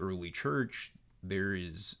in the early church, there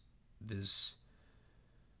is this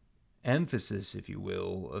emphasis, if you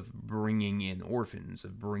will, of bringing in orphans,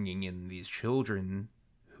 of bringing in these children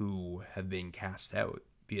who have been cast out,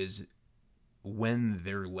 because when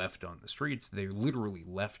they're left on the streets, they're literally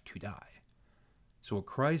left to die. So what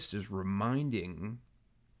Christ is reminding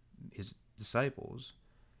his disciples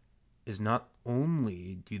is not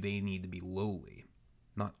only do they need to be lowly,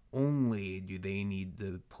 not only do they need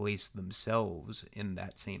to place themselves in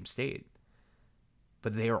that same state,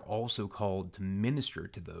 but they are also called to minister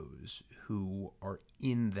to those who are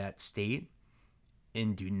in that state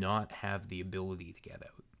and do not have the ability to get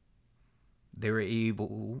out. They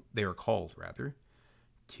are called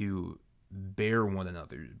to bear one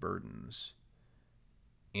another's burdens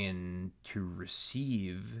and to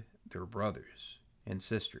receive their brothers and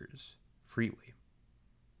sisters freely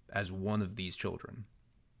as one of these children,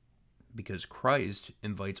 because Christ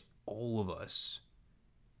invites all of us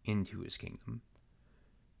into his kingdom.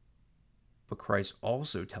 But Christ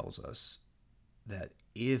also tells us that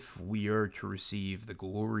if we are to receive the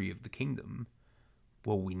glory of the kingdom,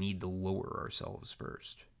 well, we need to lower ourselves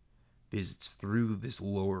first, because it's through this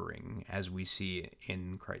lowering, as we see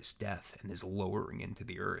in Christ's death and his lowering into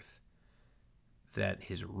the earth, that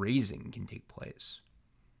his raising can take place.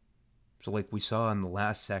 So like we saw in the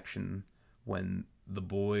last section, when the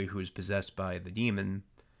boy who is possessed by the demon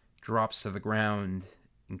drops to the ground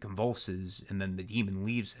and convulses, and then the demon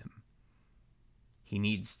leaves him, he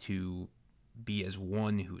needs to be as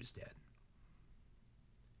one who is dead.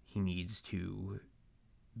 He needs to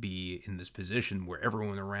be in this position where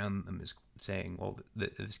everyone around them is saying, well,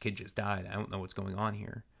 this kid just died. I don't know what's going on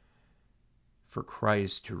here. For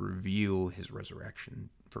Christ to reveal his resurrection,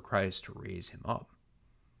 for Christ to raise him up.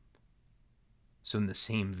 So in the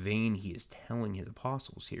same vein, he is telling his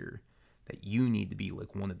apostles here that you need to be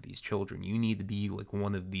like one of these children. You need to be like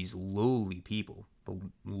one of these lowly people, the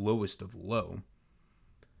lowest of the low.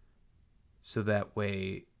 So that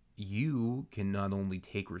way you can not only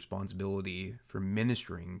take responsibility for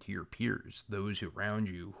ministering to your peers, those who around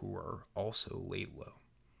you who are also laid low,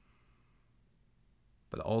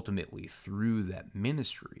 but ultimately through that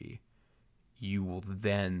ministry, you will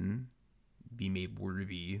then be made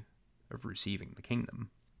worthy of receiving the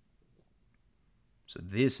kingdom. So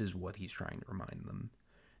this is what he's trying to remind them.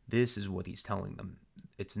 This is what he's telling them.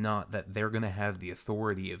 It's not that they're going to have the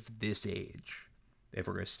authority of this age, if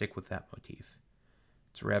we're going to stick with that motif.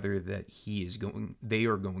 It's rather that they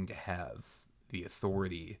are going to have the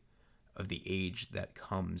authority of the age that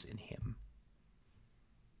comes in him.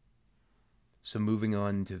 So moving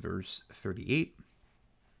on to verse 38,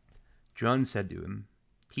 John said to him,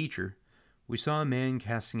 "Teacher, we saw a man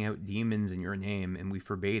casting out demons in your name, and we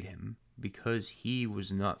forbade him, because he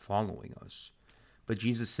was not following us. But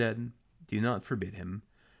Jesus said, 'Do not forbid him,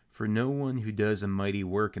 for no one who does a mighty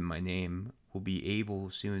work in my name will be able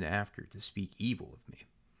soon after to speak evil of me.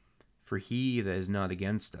 For he that is not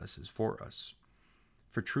against us is for us.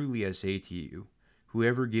 For truly I say to you,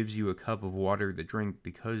 whoever gives you a cup of water to drink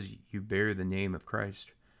because you bear the name of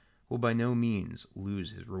Christ will by no means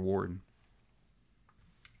lose his reward.'"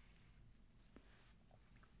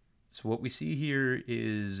 So what we see here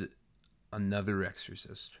is another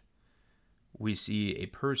exorcist. We see a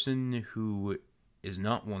person who is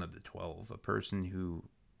not one of the 12, a person who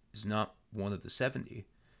is not one of the 70,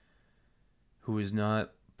 who is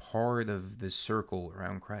not part of this circle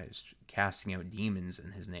around Christ, casting out demons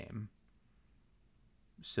in his name.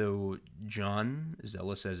 So John,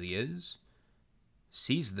 zealous as he is,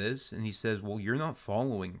 sees this and he says, well, you're not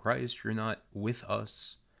following Christ. You're not with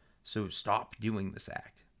us. So stop doing this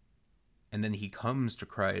act. And then he comes to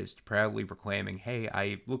Christ proudly proclaiming,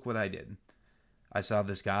 hey, look what I did. I saw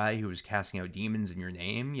this guy who was casting out demons in your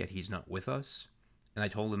name, yet he's not with us. And I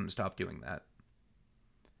told him to stop doing that.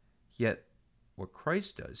 Yet what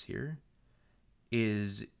Christ does here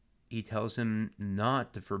is he tells him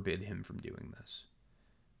not to forbid him from doing this.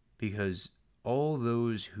 Because all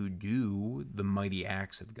those who do the mighty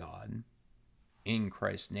acts of God in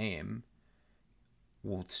Christ's name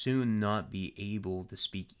will soon not be able to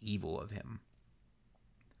speak evil of him.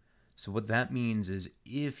 So what that means is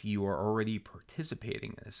if you are already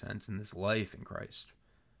participating, in a sense, in this life in Christ,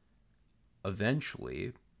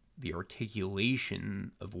 eventually the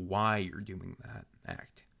articulation of why you're doing that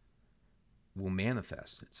act will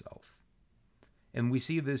manifest itself. And we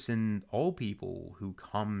see this in all people who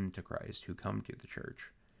come to Christ, who come to the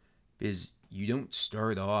church, because you don't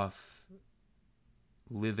start off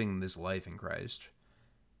living this life in Christ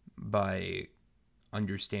by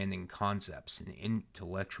understanding concepts and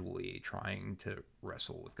intellectually trying to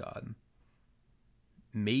wrestle with God.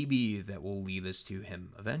 Maybe that will lead us to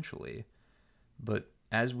him eventually, but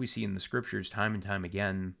as we see in the scriptures time and time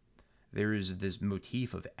again, there is this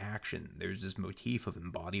motif of action. There's this motif of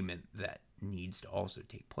embodiment that needs to also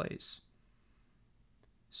take place.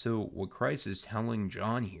 So what Christ is telling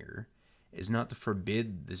John here is not to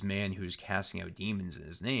forbid this man who is casting out demons in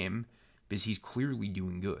his name, because he's clearly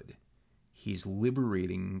doing good. He's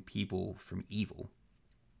liberating people from evil.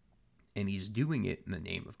 And he's doing it in the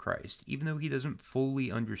name of Christ, even though he doesn't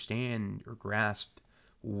fully understand or grasp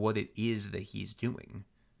what it is that he's doing.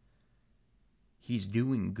 He's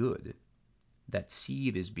doing good. That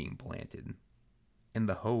seed is being planted. And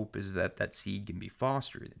the hope is that that seed can be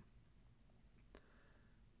fostered.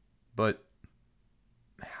 But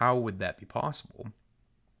how would that be possible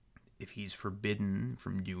if he's forbidden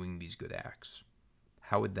from doing these good acts?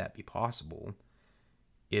 How would that be possible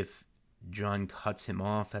if John cuts him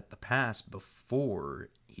off at the pass before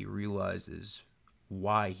he realizes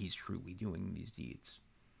why he's truly doing these deeds?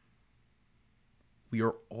 We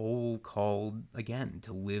are all called, again,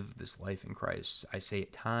 to live this life in Christ. I say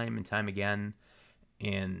it time and time again,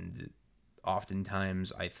 and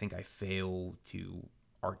oftentimes I think I fail to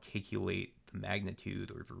articulate the magnitude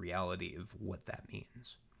or the reality of what that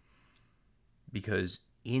means. Because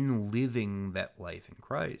in living that life in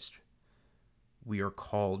Christ, we are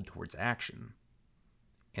called towards action.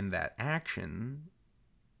 And that action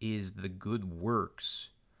is the good works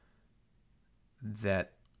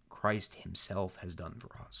that Christ himself has done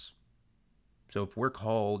for us. So if we're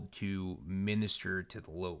called to minister to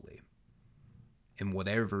the lowly in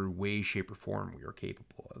whatever way, shape, or form we are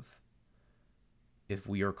capable of, if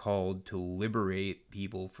we are called to liberate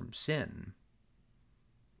people from sin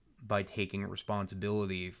by taking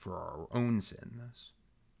responsibility for our own sins,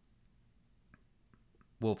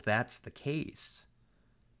 well, if that's the case,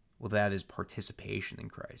 well, that is participation in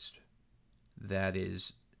Christ. That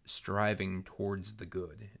is striving towards the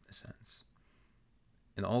good, in a sense.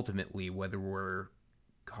 And ultimately, whether we're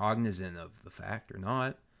cognizant of the fact or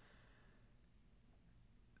not,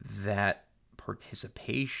 that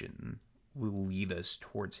participation will lead us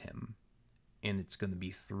towards him. And it's going to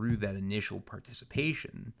be through that initial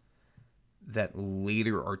participation that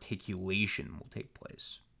later articulation will take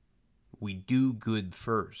place. We do good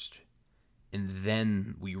first, and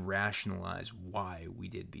then we rationalize why we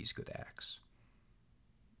did these good acts.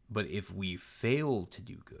 But if we fail to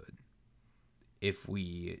do good, if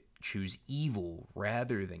we choose evil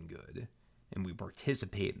rather than good, and we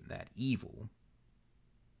participate in that evil,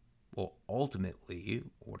 well, ultimately,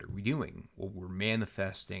 what are we doing? Well, we're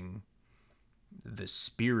manifesting the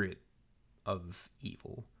spirit of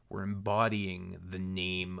evil. We're embodying the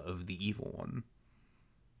name of the evil one.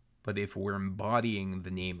 But if we're embodying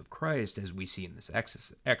the name of Christ, as we see in this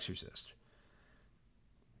exorcist,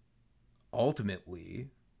 ultimately,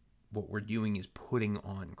 what we're doing is putting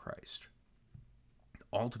on Christ.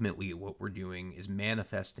 Ultimately, what we're doing is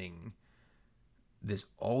manifesting this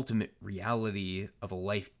ultimate reality of a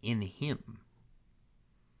life in him.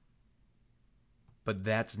 But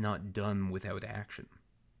that's not done without action.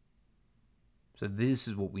 So this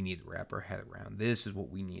is what we need to wrap our head around. This is what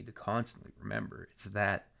we need to constantly remember. It's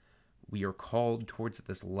that we are called towards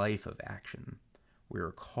this life of action. We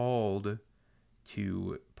are called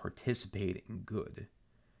to participate in good.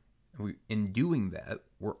 In doing that,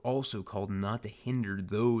 we're also called not to hinder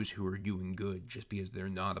those who are doing good just because they're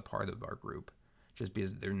not a part of our group, just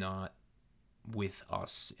because they're not with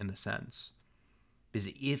us in a sense. Because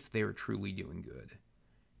if they're truly doing good,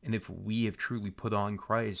 And if we have truly put on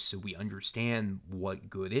Christ, so we understand what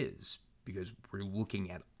good is, because we're looking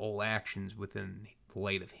at all actions within the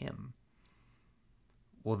light of Him,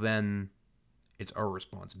 well, then it's our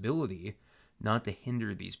responsibility not to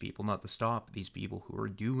hinder these people, not to stop these people who are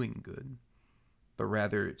doing good, but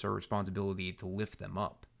rather it's our responsibility to lift them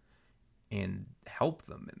up and help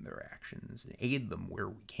them in their actions, and aid them where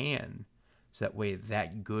we can, so that way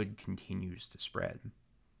that good continues to spread.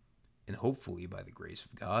 And hopefully, by the grace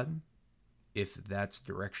of God, if that's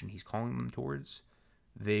the direction He's calling them towards,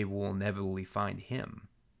 they will inevitably find Him.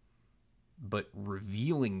 But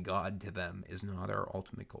revealing God to them is not our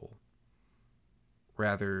ultimate goal.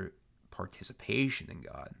 Rather, participation in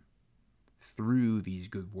God through these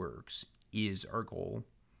good works is our goal,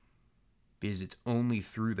 because it's only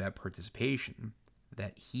through that participation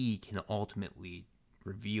that He can ultimately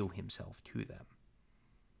reveal Himself to them.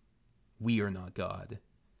 We are not God.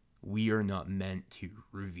 We are not meant to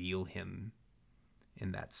reveal Him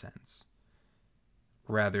in that sense.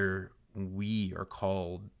 Rather, we are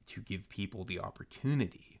called to give people the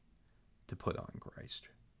opportunity to put on Christ,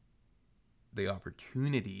 the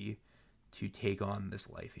opportunity to take on this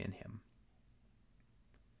life in Him.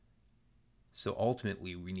 So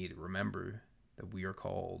ultimately, we need to remember that we are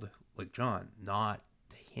called, like John, not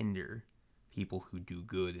to hinder people who do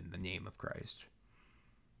good in the name of Christ.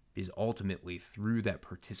 Because ultimately, through that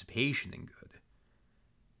participation in good,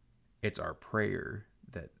 it's our prayer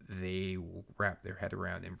that they will wrap their head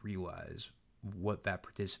around and realize what that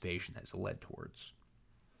participation has led towards.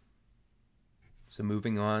 So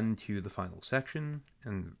moving on to the final section,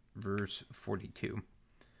 and verse 42.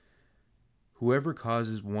 Whoever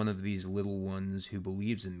causes one of these little ones who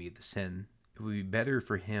believes in me to sin, it would be better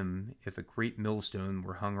for him if a great millstone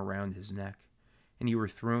were hung around his neck, and he were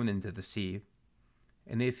thrown into the sea.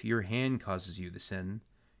 And if your hand causes you to sin,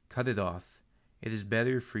 cut it off. It is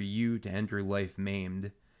better for you to enter life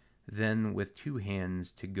maimed than with 2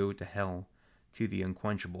 hands to go to hell, to the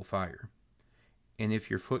unquenchable fire. And if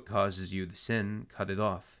your foot causes you to sin, cut it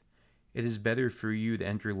off. It is better for you to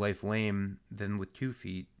enter life lame than with 2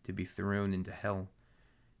 feet to be thrown into hell.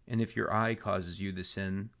 And if your eye causes you to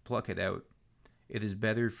sin, pluck it out. It is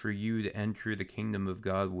better for you to enter the kingdom of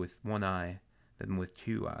God with 1 eye than with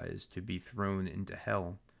 2 eyes to be thrown into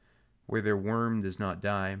hell, where their worm does not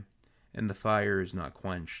die, and the fire is not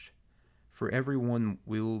quenched. For everyone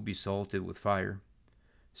will be salted with fire.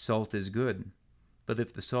 Salt is good, but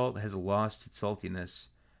if the salt has lost its saltiness,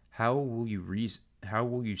 how will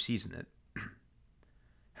you season it?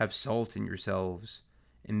 Have salt in yourselves,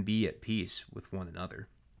 and be at peace with one another.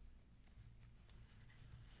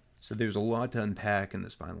 So there's a lot to unpack in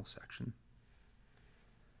this final section.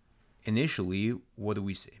 Initially, what do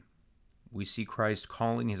we see? We see Christ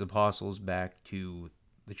calling his apostles back to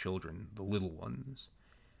the children, the little ones.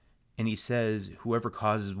 And he says, whoever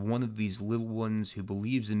causes one of these little ones who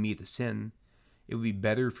believes in me to sin, it would be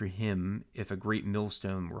better for him if a great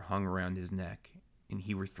millstone were hung around his neck and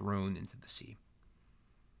he were thrown into the sea.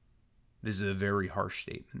 This is a very harsh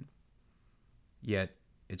statement, yet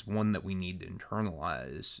it's one that we need to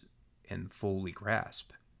internalize and fully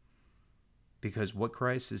grasp. Because what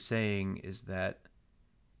Christ is saying is that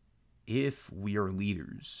if we are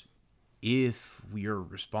leaders, if we are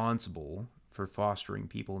responsible for fostering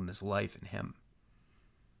people in this life in him,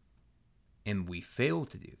 and we fail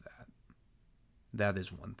to do that, that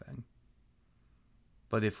is one thing.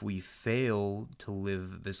 But if we fail to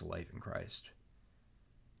live this life in Christ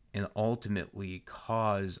and ultimately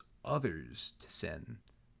cause others to sin,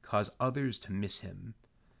 cause others to miss him,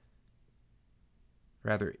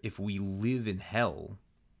 rather, if we live in hell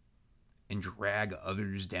and drag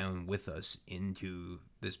others down with us into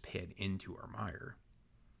this pit, into our mire,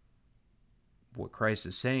 what Christ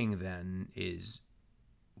is saying then is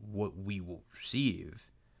what we will receive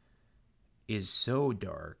is so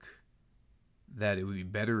dark that it would be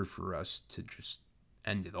better for us to just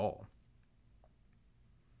end it all.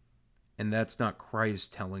 And that's not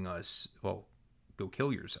Christ telling us, well, go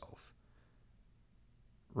kill yourself.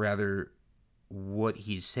 Rather, what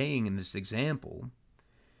he's saying in this example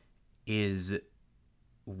is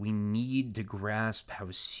we need to grasp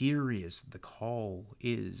how serious the call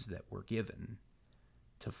is that we're given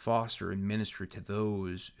to foster and minister to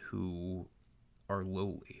those who are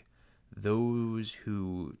lowly, those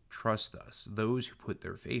who trust us, those who put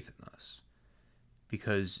their faith in us.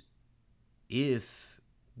 Because if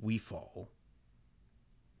we fall,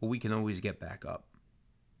 well, we can always get back up.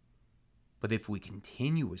 But if we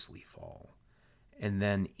continuously fall, and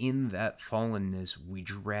then in that fallenness we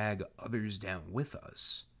drag others down with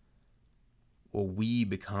us, well, we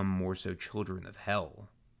become more so children of hell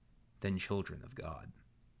than children of God.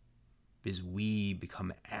 because we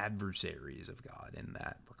become adversaries of God in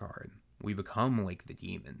that regard. We become like the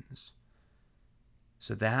demons.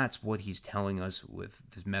 So that's what he's telling us with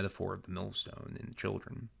this metaphor of the millstone and the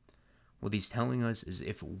children. What he's telling us is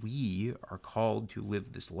if we are called to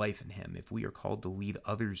live this life in him, if we are called to lead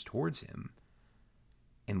others towards him,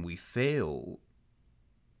 and we fail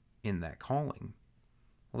in that calling,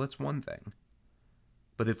 well, that's one thing.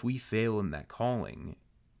 But if we fail in that calling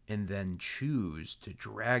and then choose to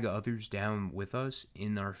drag others down with us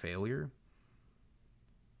in our failure,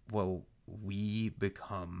 well, we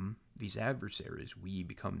become these adversaries. We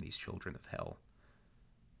become these children of hell.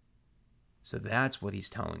 So that's what he's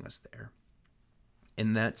telling us there.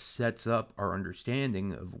 And that sets up our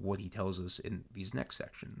understanding of what he tells us in these next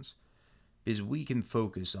sections. Because we can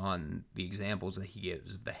focus on the examples that he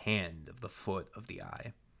gives of the hand, of the foot, of the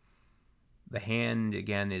eye. The hand,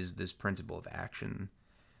 again, is this principle of action.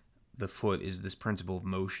 The foot is this principle of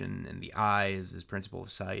motion, and the eye is this principle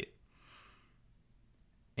of sight.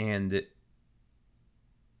 And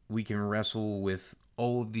we can wrestle with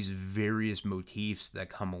all of these various motifs that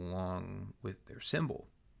come along with their symbol.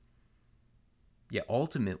 Yet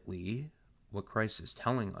ultimately, what Christ is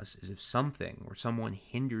telling us is if something or someone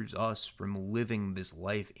hinders us from living this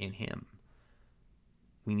life in him,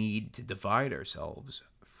 we need to divide ourselves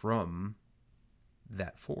from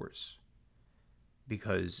that force.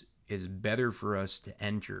 Because it is better for us to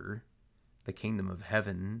enter the kingdom of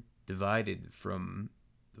heaven divided from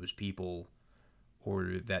those people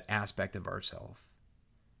or that aspect of ourself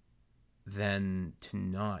than to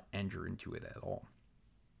not enter into it at all.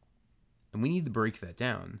 And we need to break that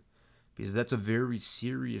down because that's a very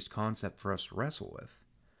serious concept for us to wrestle with.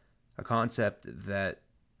 A concept that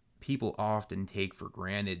people often take for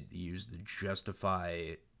granted, use to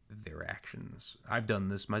justify their actions. I've done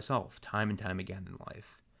this myself time and time again in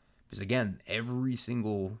life. Because again, every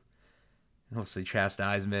single, I'll say,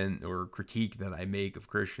 chastisement or critique that I make of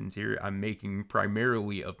Christians here, I'm making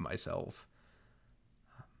primarily of myself.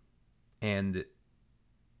 And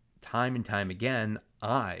time and time again,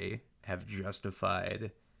 I have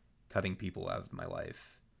justified cutting people out of my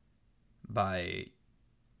life by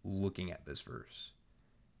looking at this verse.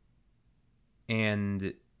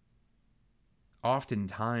 And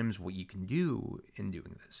oftentimes what you can do in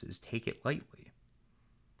doing this is take it lightly.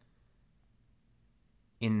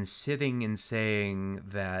 In sitting and saying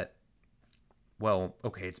that, well,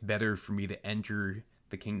 okay, it's better for me to enter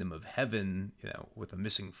the kingdom of heaven, with a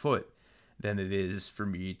missing foot, than it is for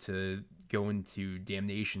me to go into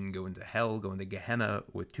damnation, go into hell, go into Gehenna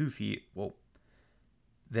with 2 feet. Well,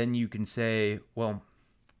 then you can say, well,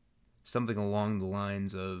 something along the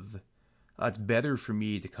lines of, it's better for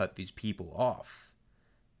me to cut these people off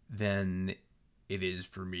than it is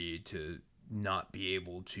for me to not be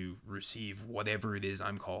able to receive whatever it is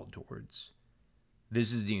I'm called towards.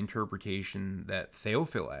 This is the interpretation that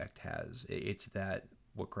Theophylact has. It's that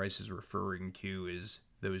what Christ is referring to is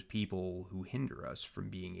those people who hinder us from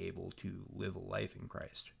being able to live a life in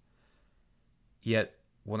Christ. Yet,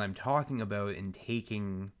 what I'm talking about in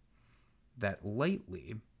taking that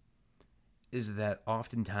lightly is that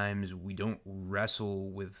oftentimes we don't wrestle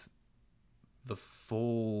with the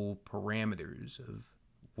full parameters of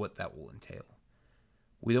what that will entail.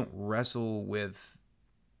 We don't wrestle with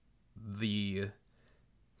the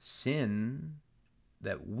sin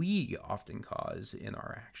that we often cause in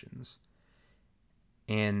our actions.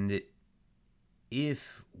 And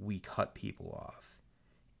if we cut people off,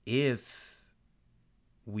 if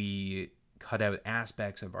we cut out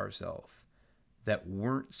aspects of ourselves that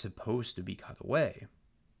weren't supposed to be cut away,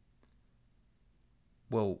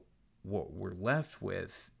 well, what we're left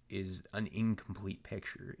with is an incomplete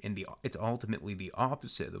picture. And it's ultimately the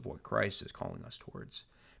opposite of what Christ is calling us towards.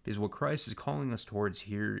 Because what Christ is calling us towards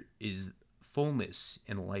here is fullness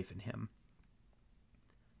in life in him.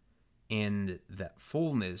 And that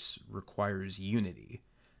fullness requires unity.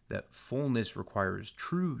 That fullness requires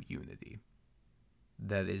true unity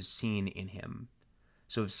that is seen in him.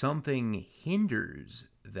 So if something hinders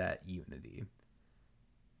that unity,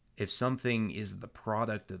 if something is the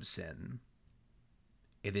product of sin,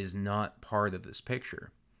 it is not part of this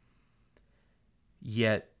picture.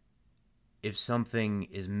 Yet, if something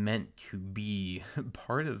is meant to be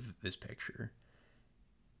part of this picture,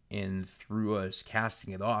 and through us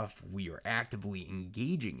casting it off, we are actively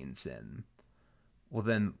engaging in sin, well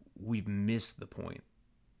then we've missed the point.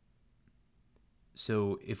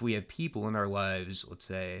 So if we have people in our lives, let's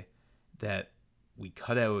say, that we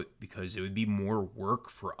cut out because it would be more work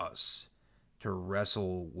for us to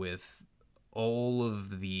wrestle with all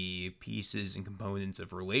of the pieces and components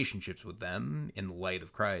of relationships with them in the light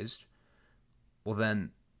of Christ, well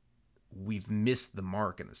then we've missed the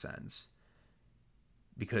mark in a sense.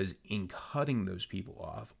 Because in cutting those people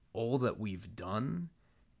off, all that we've done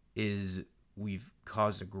is we've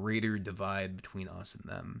caused a greater divide between us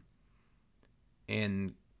and them.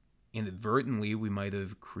 And inadvertently, we might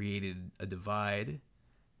have created a divide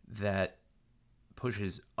that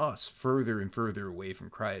pushes us further and further away from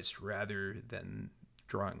Christ rather than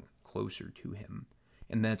drawing closer to him.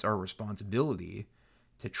 And that's our responsibility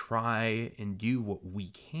to try and do what we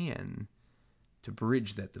can to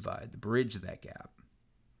bridge that divide, to bridge that gap.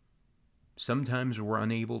 Sometimes we're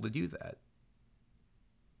unable to do that.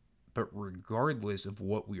 But regardless of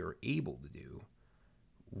what we are able to do,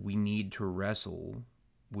 we need to wrestle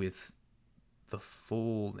with the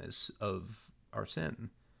fullness of our sin.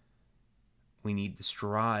 We need to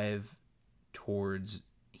strive towards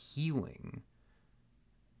healing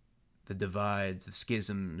the divides, the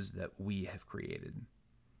schisms that we have created.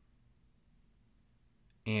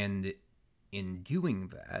 And in doing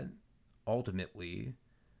that, ultimately,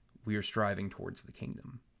 we are striving towards the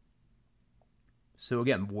kingdom. So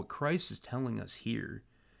again, what Christ is telling us here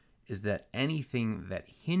is that anything that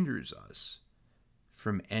hinders us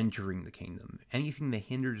from entering the kingdom, anything that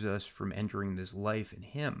hinders us from entering this life in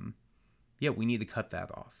him, we need to cut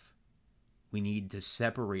that off. We need to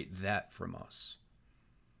separate that from us.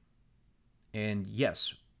 And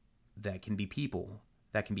yes, that can be people,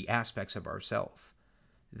 that can be aspects of ourselves,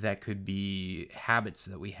 that could be habits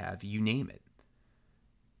that we have, you name it.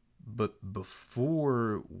 But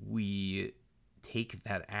before we take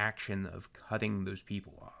that action of cutting those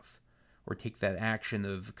people off, or take that action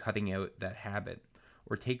of cutting out that habit,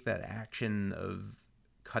 or take that action of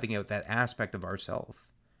cutting out that aspect of ourselves,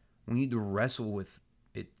 we need to wrestle with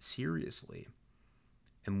it seriously.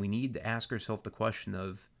 And we need to ask ourselves the question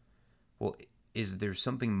of, well, is there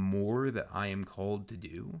something more that I am called to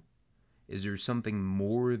do? Is there something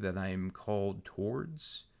more that I am called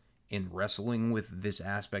towards in wrestling with this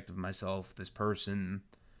aspect of myself, this person,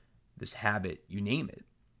 this habit, you name it?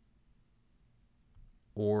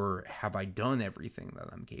 Or have I done everything that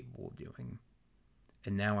I'm capable of doing?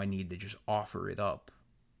 And now I need to just offer it up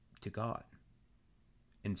to God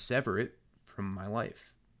and sever it from my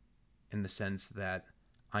life in the sense that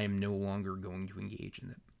I am no longer going to engage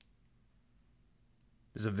in it.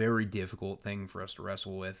 It's a very difficult thing for us to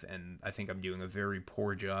wrestle with, and I think I'm doing a very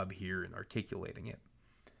poor job here in articulating it.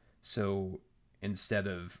 So instead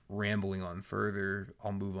of rambling on further,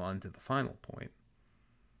 I'll move on to the final point.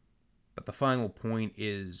 But the final point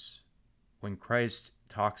is when Christ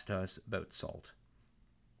talks to us about salt,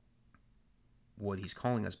 what he's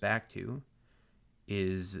calling us back to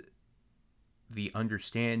is the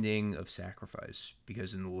understanding of sacrifice.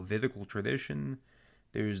 Because in the Levitical tradition,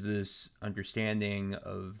 there's this understanding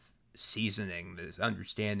of seasoning, this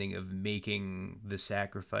understanding of making the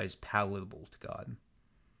sacrifice palatable to God.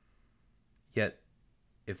 Yet,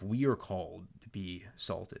 if we are called to be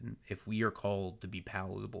salted, if we are called to be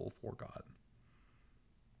palatable for God,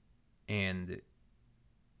 and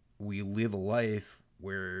we live a life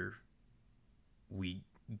where we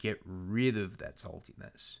get rid of that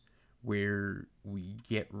saltiness, where we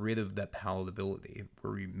get rid of that palatability,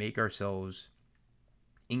 where we make ourselves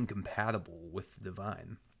incompatible with the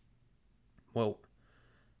divine, well,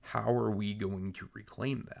 how are we going to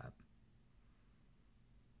reclaim that?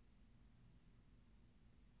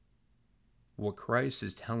 What Christ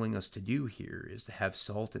is telling us to do here is to have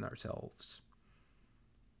salt in ourselves.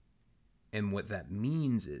 And what that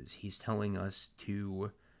means is he's telling us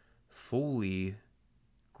to fully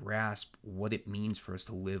grasp what it means for us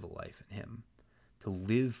to live a life in him, to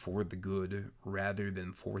live for the good rather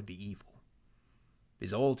than for the evil.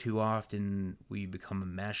 Because all too often we become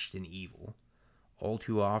enmeshed in evil. All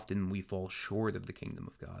too often we fall short of the kingdom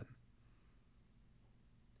of God.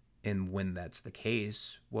 And when that's the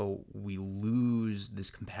case, well, we lose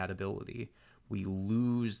this compatibility. We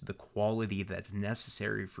lose the quality that's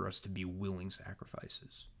necessary for us to be willing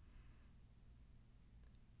sacrifices.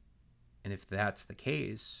 And if that's the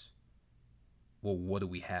case, well, what do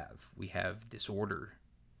we have? We have disorder.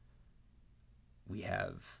 We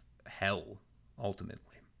have hell,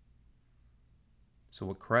 ultimately. So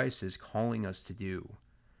what Christ is calling us to do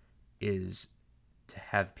is to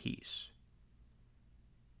have peace,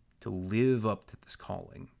 to live up to this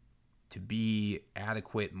calling, to be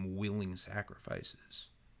adequate and willing sacrifices.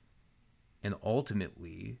 And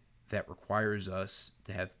ultimately, that requires us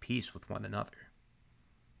to have peace with one another.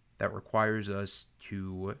 That requires us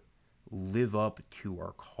to live up to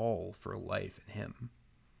our call for life in him.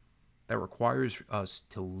 That requires us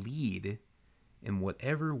to lead in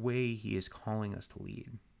whatever way he is calling us to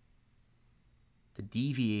lead. to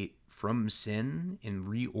deviate from sin and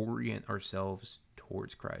reorient ourselves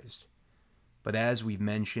towards Christ. But as we've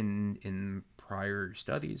mentioned in prior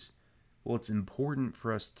studies, well, it's important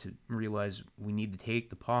for us to realize we need to take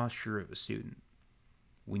the posture of a student.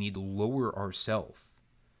 We need to lower ourselves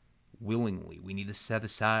willingly. We need to set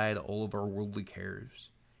aside all of our worldly cares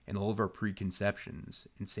and all of our preconceptions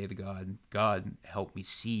and say to God, God, help me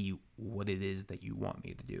see what it is that you want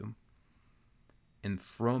me to do. And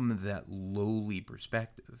from that lowly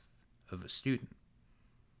perspective of a student,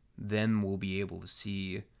 then we'll be able to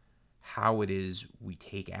see how it is we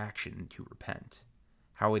take action to repent,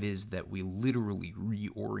 how it is that we literally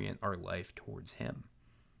reorient our life towards Him.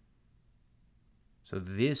 So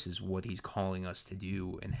this is what He's calling us to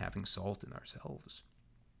do in having salt in ourselves.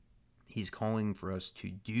 He's calling for us to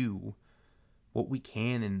do what we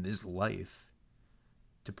can in this life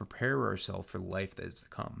to prepare ourselves for the life that is to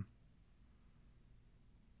come.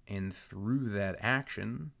 And through that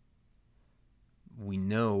action, we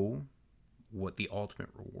know what the ultimate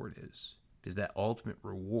reward is. Because that ultimate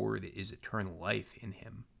reward is eternal life in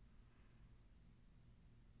Him.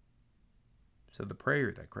 So the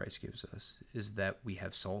prayer that Christ gives us is that we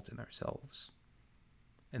have salt in ourselves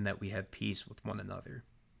and that we have peace with one another.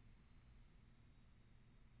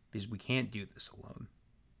 Because we can't do this alone.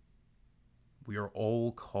 We are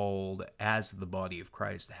all called as the body of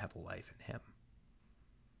Christ to have a life in Him.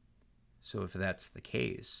 So if that's the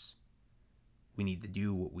case, we need to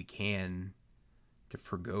do what we can to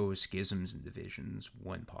forgo schisms and divisions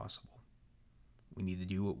when possible. We need to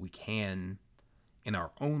do what we can in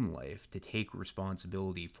our own life to take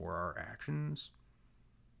responsibility for our actions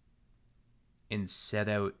and set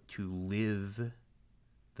out to live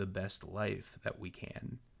the best life that we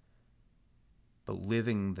can. But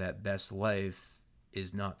living that best life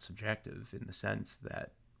is not subjective in the sense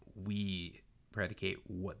that we predicate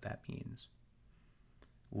what that means.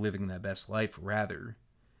 Living that best life, rather,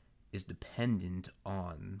 is dependent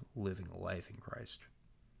on living a life in Christ.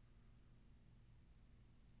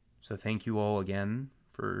 So thank you all again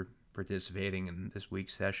for participating in this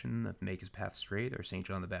week's session of Make His Path Straight, our St.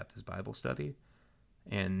 John the Baptist Bible study.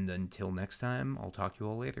 And until next time, I'll talk to you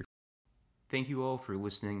all later. Thank you all for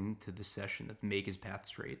listening to this session of Make His Path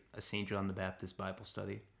Straight, a St. John the Baptist Bible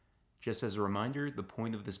study. Just as a reminder, the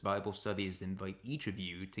point of this Bible study is to invite each of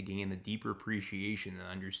you to gain a deeper appreciation and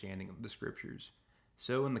understanding of the Scriptures.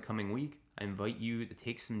 So in the coming week, I invite you to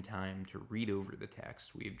take some time to read over the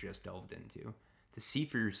text we have just delved into, to see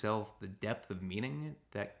for yourself the depth of meaning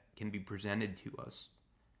that can be presented to us.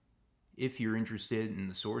 If you're interested in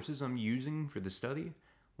the sources I'm using for the study,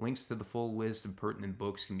 links to the full list of pertinent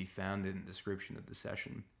books can be found in the description of the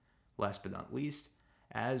session. Last but not least,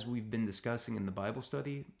 as we've been discussing in the Bible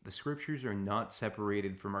study, the Scriptures are not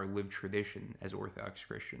separated from our lived tradition as Orthodox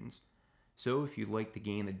Christians. So if you'd like to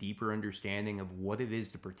gain a deeper understanding of what it is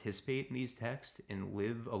to participate in these texts and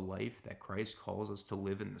live a life that Christ calls us to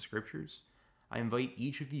live in the Scriptures, I invite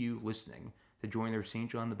each of you listening to join our St.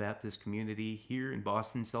 John the Baptist community here in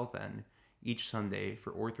Boston South End each Sunday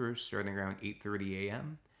for Orthros starting around 8:30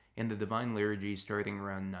 a.m. and the Divine Liturgy starting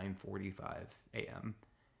around 9:45 a.m.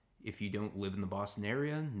 If you don't live in the Boston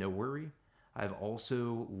area, no worry. I've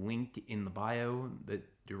also linked in the bio the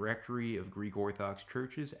directory of Greek Orthodox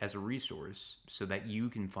churches as a resource so that you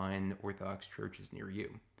can find Orthodox churches near you.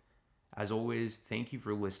 As always, thank you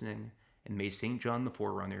for listening, and may St. John the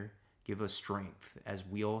Forerunner give us strength as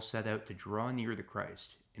we all set out to draw near to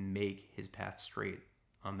Christ and make His path straight.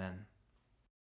 Amen.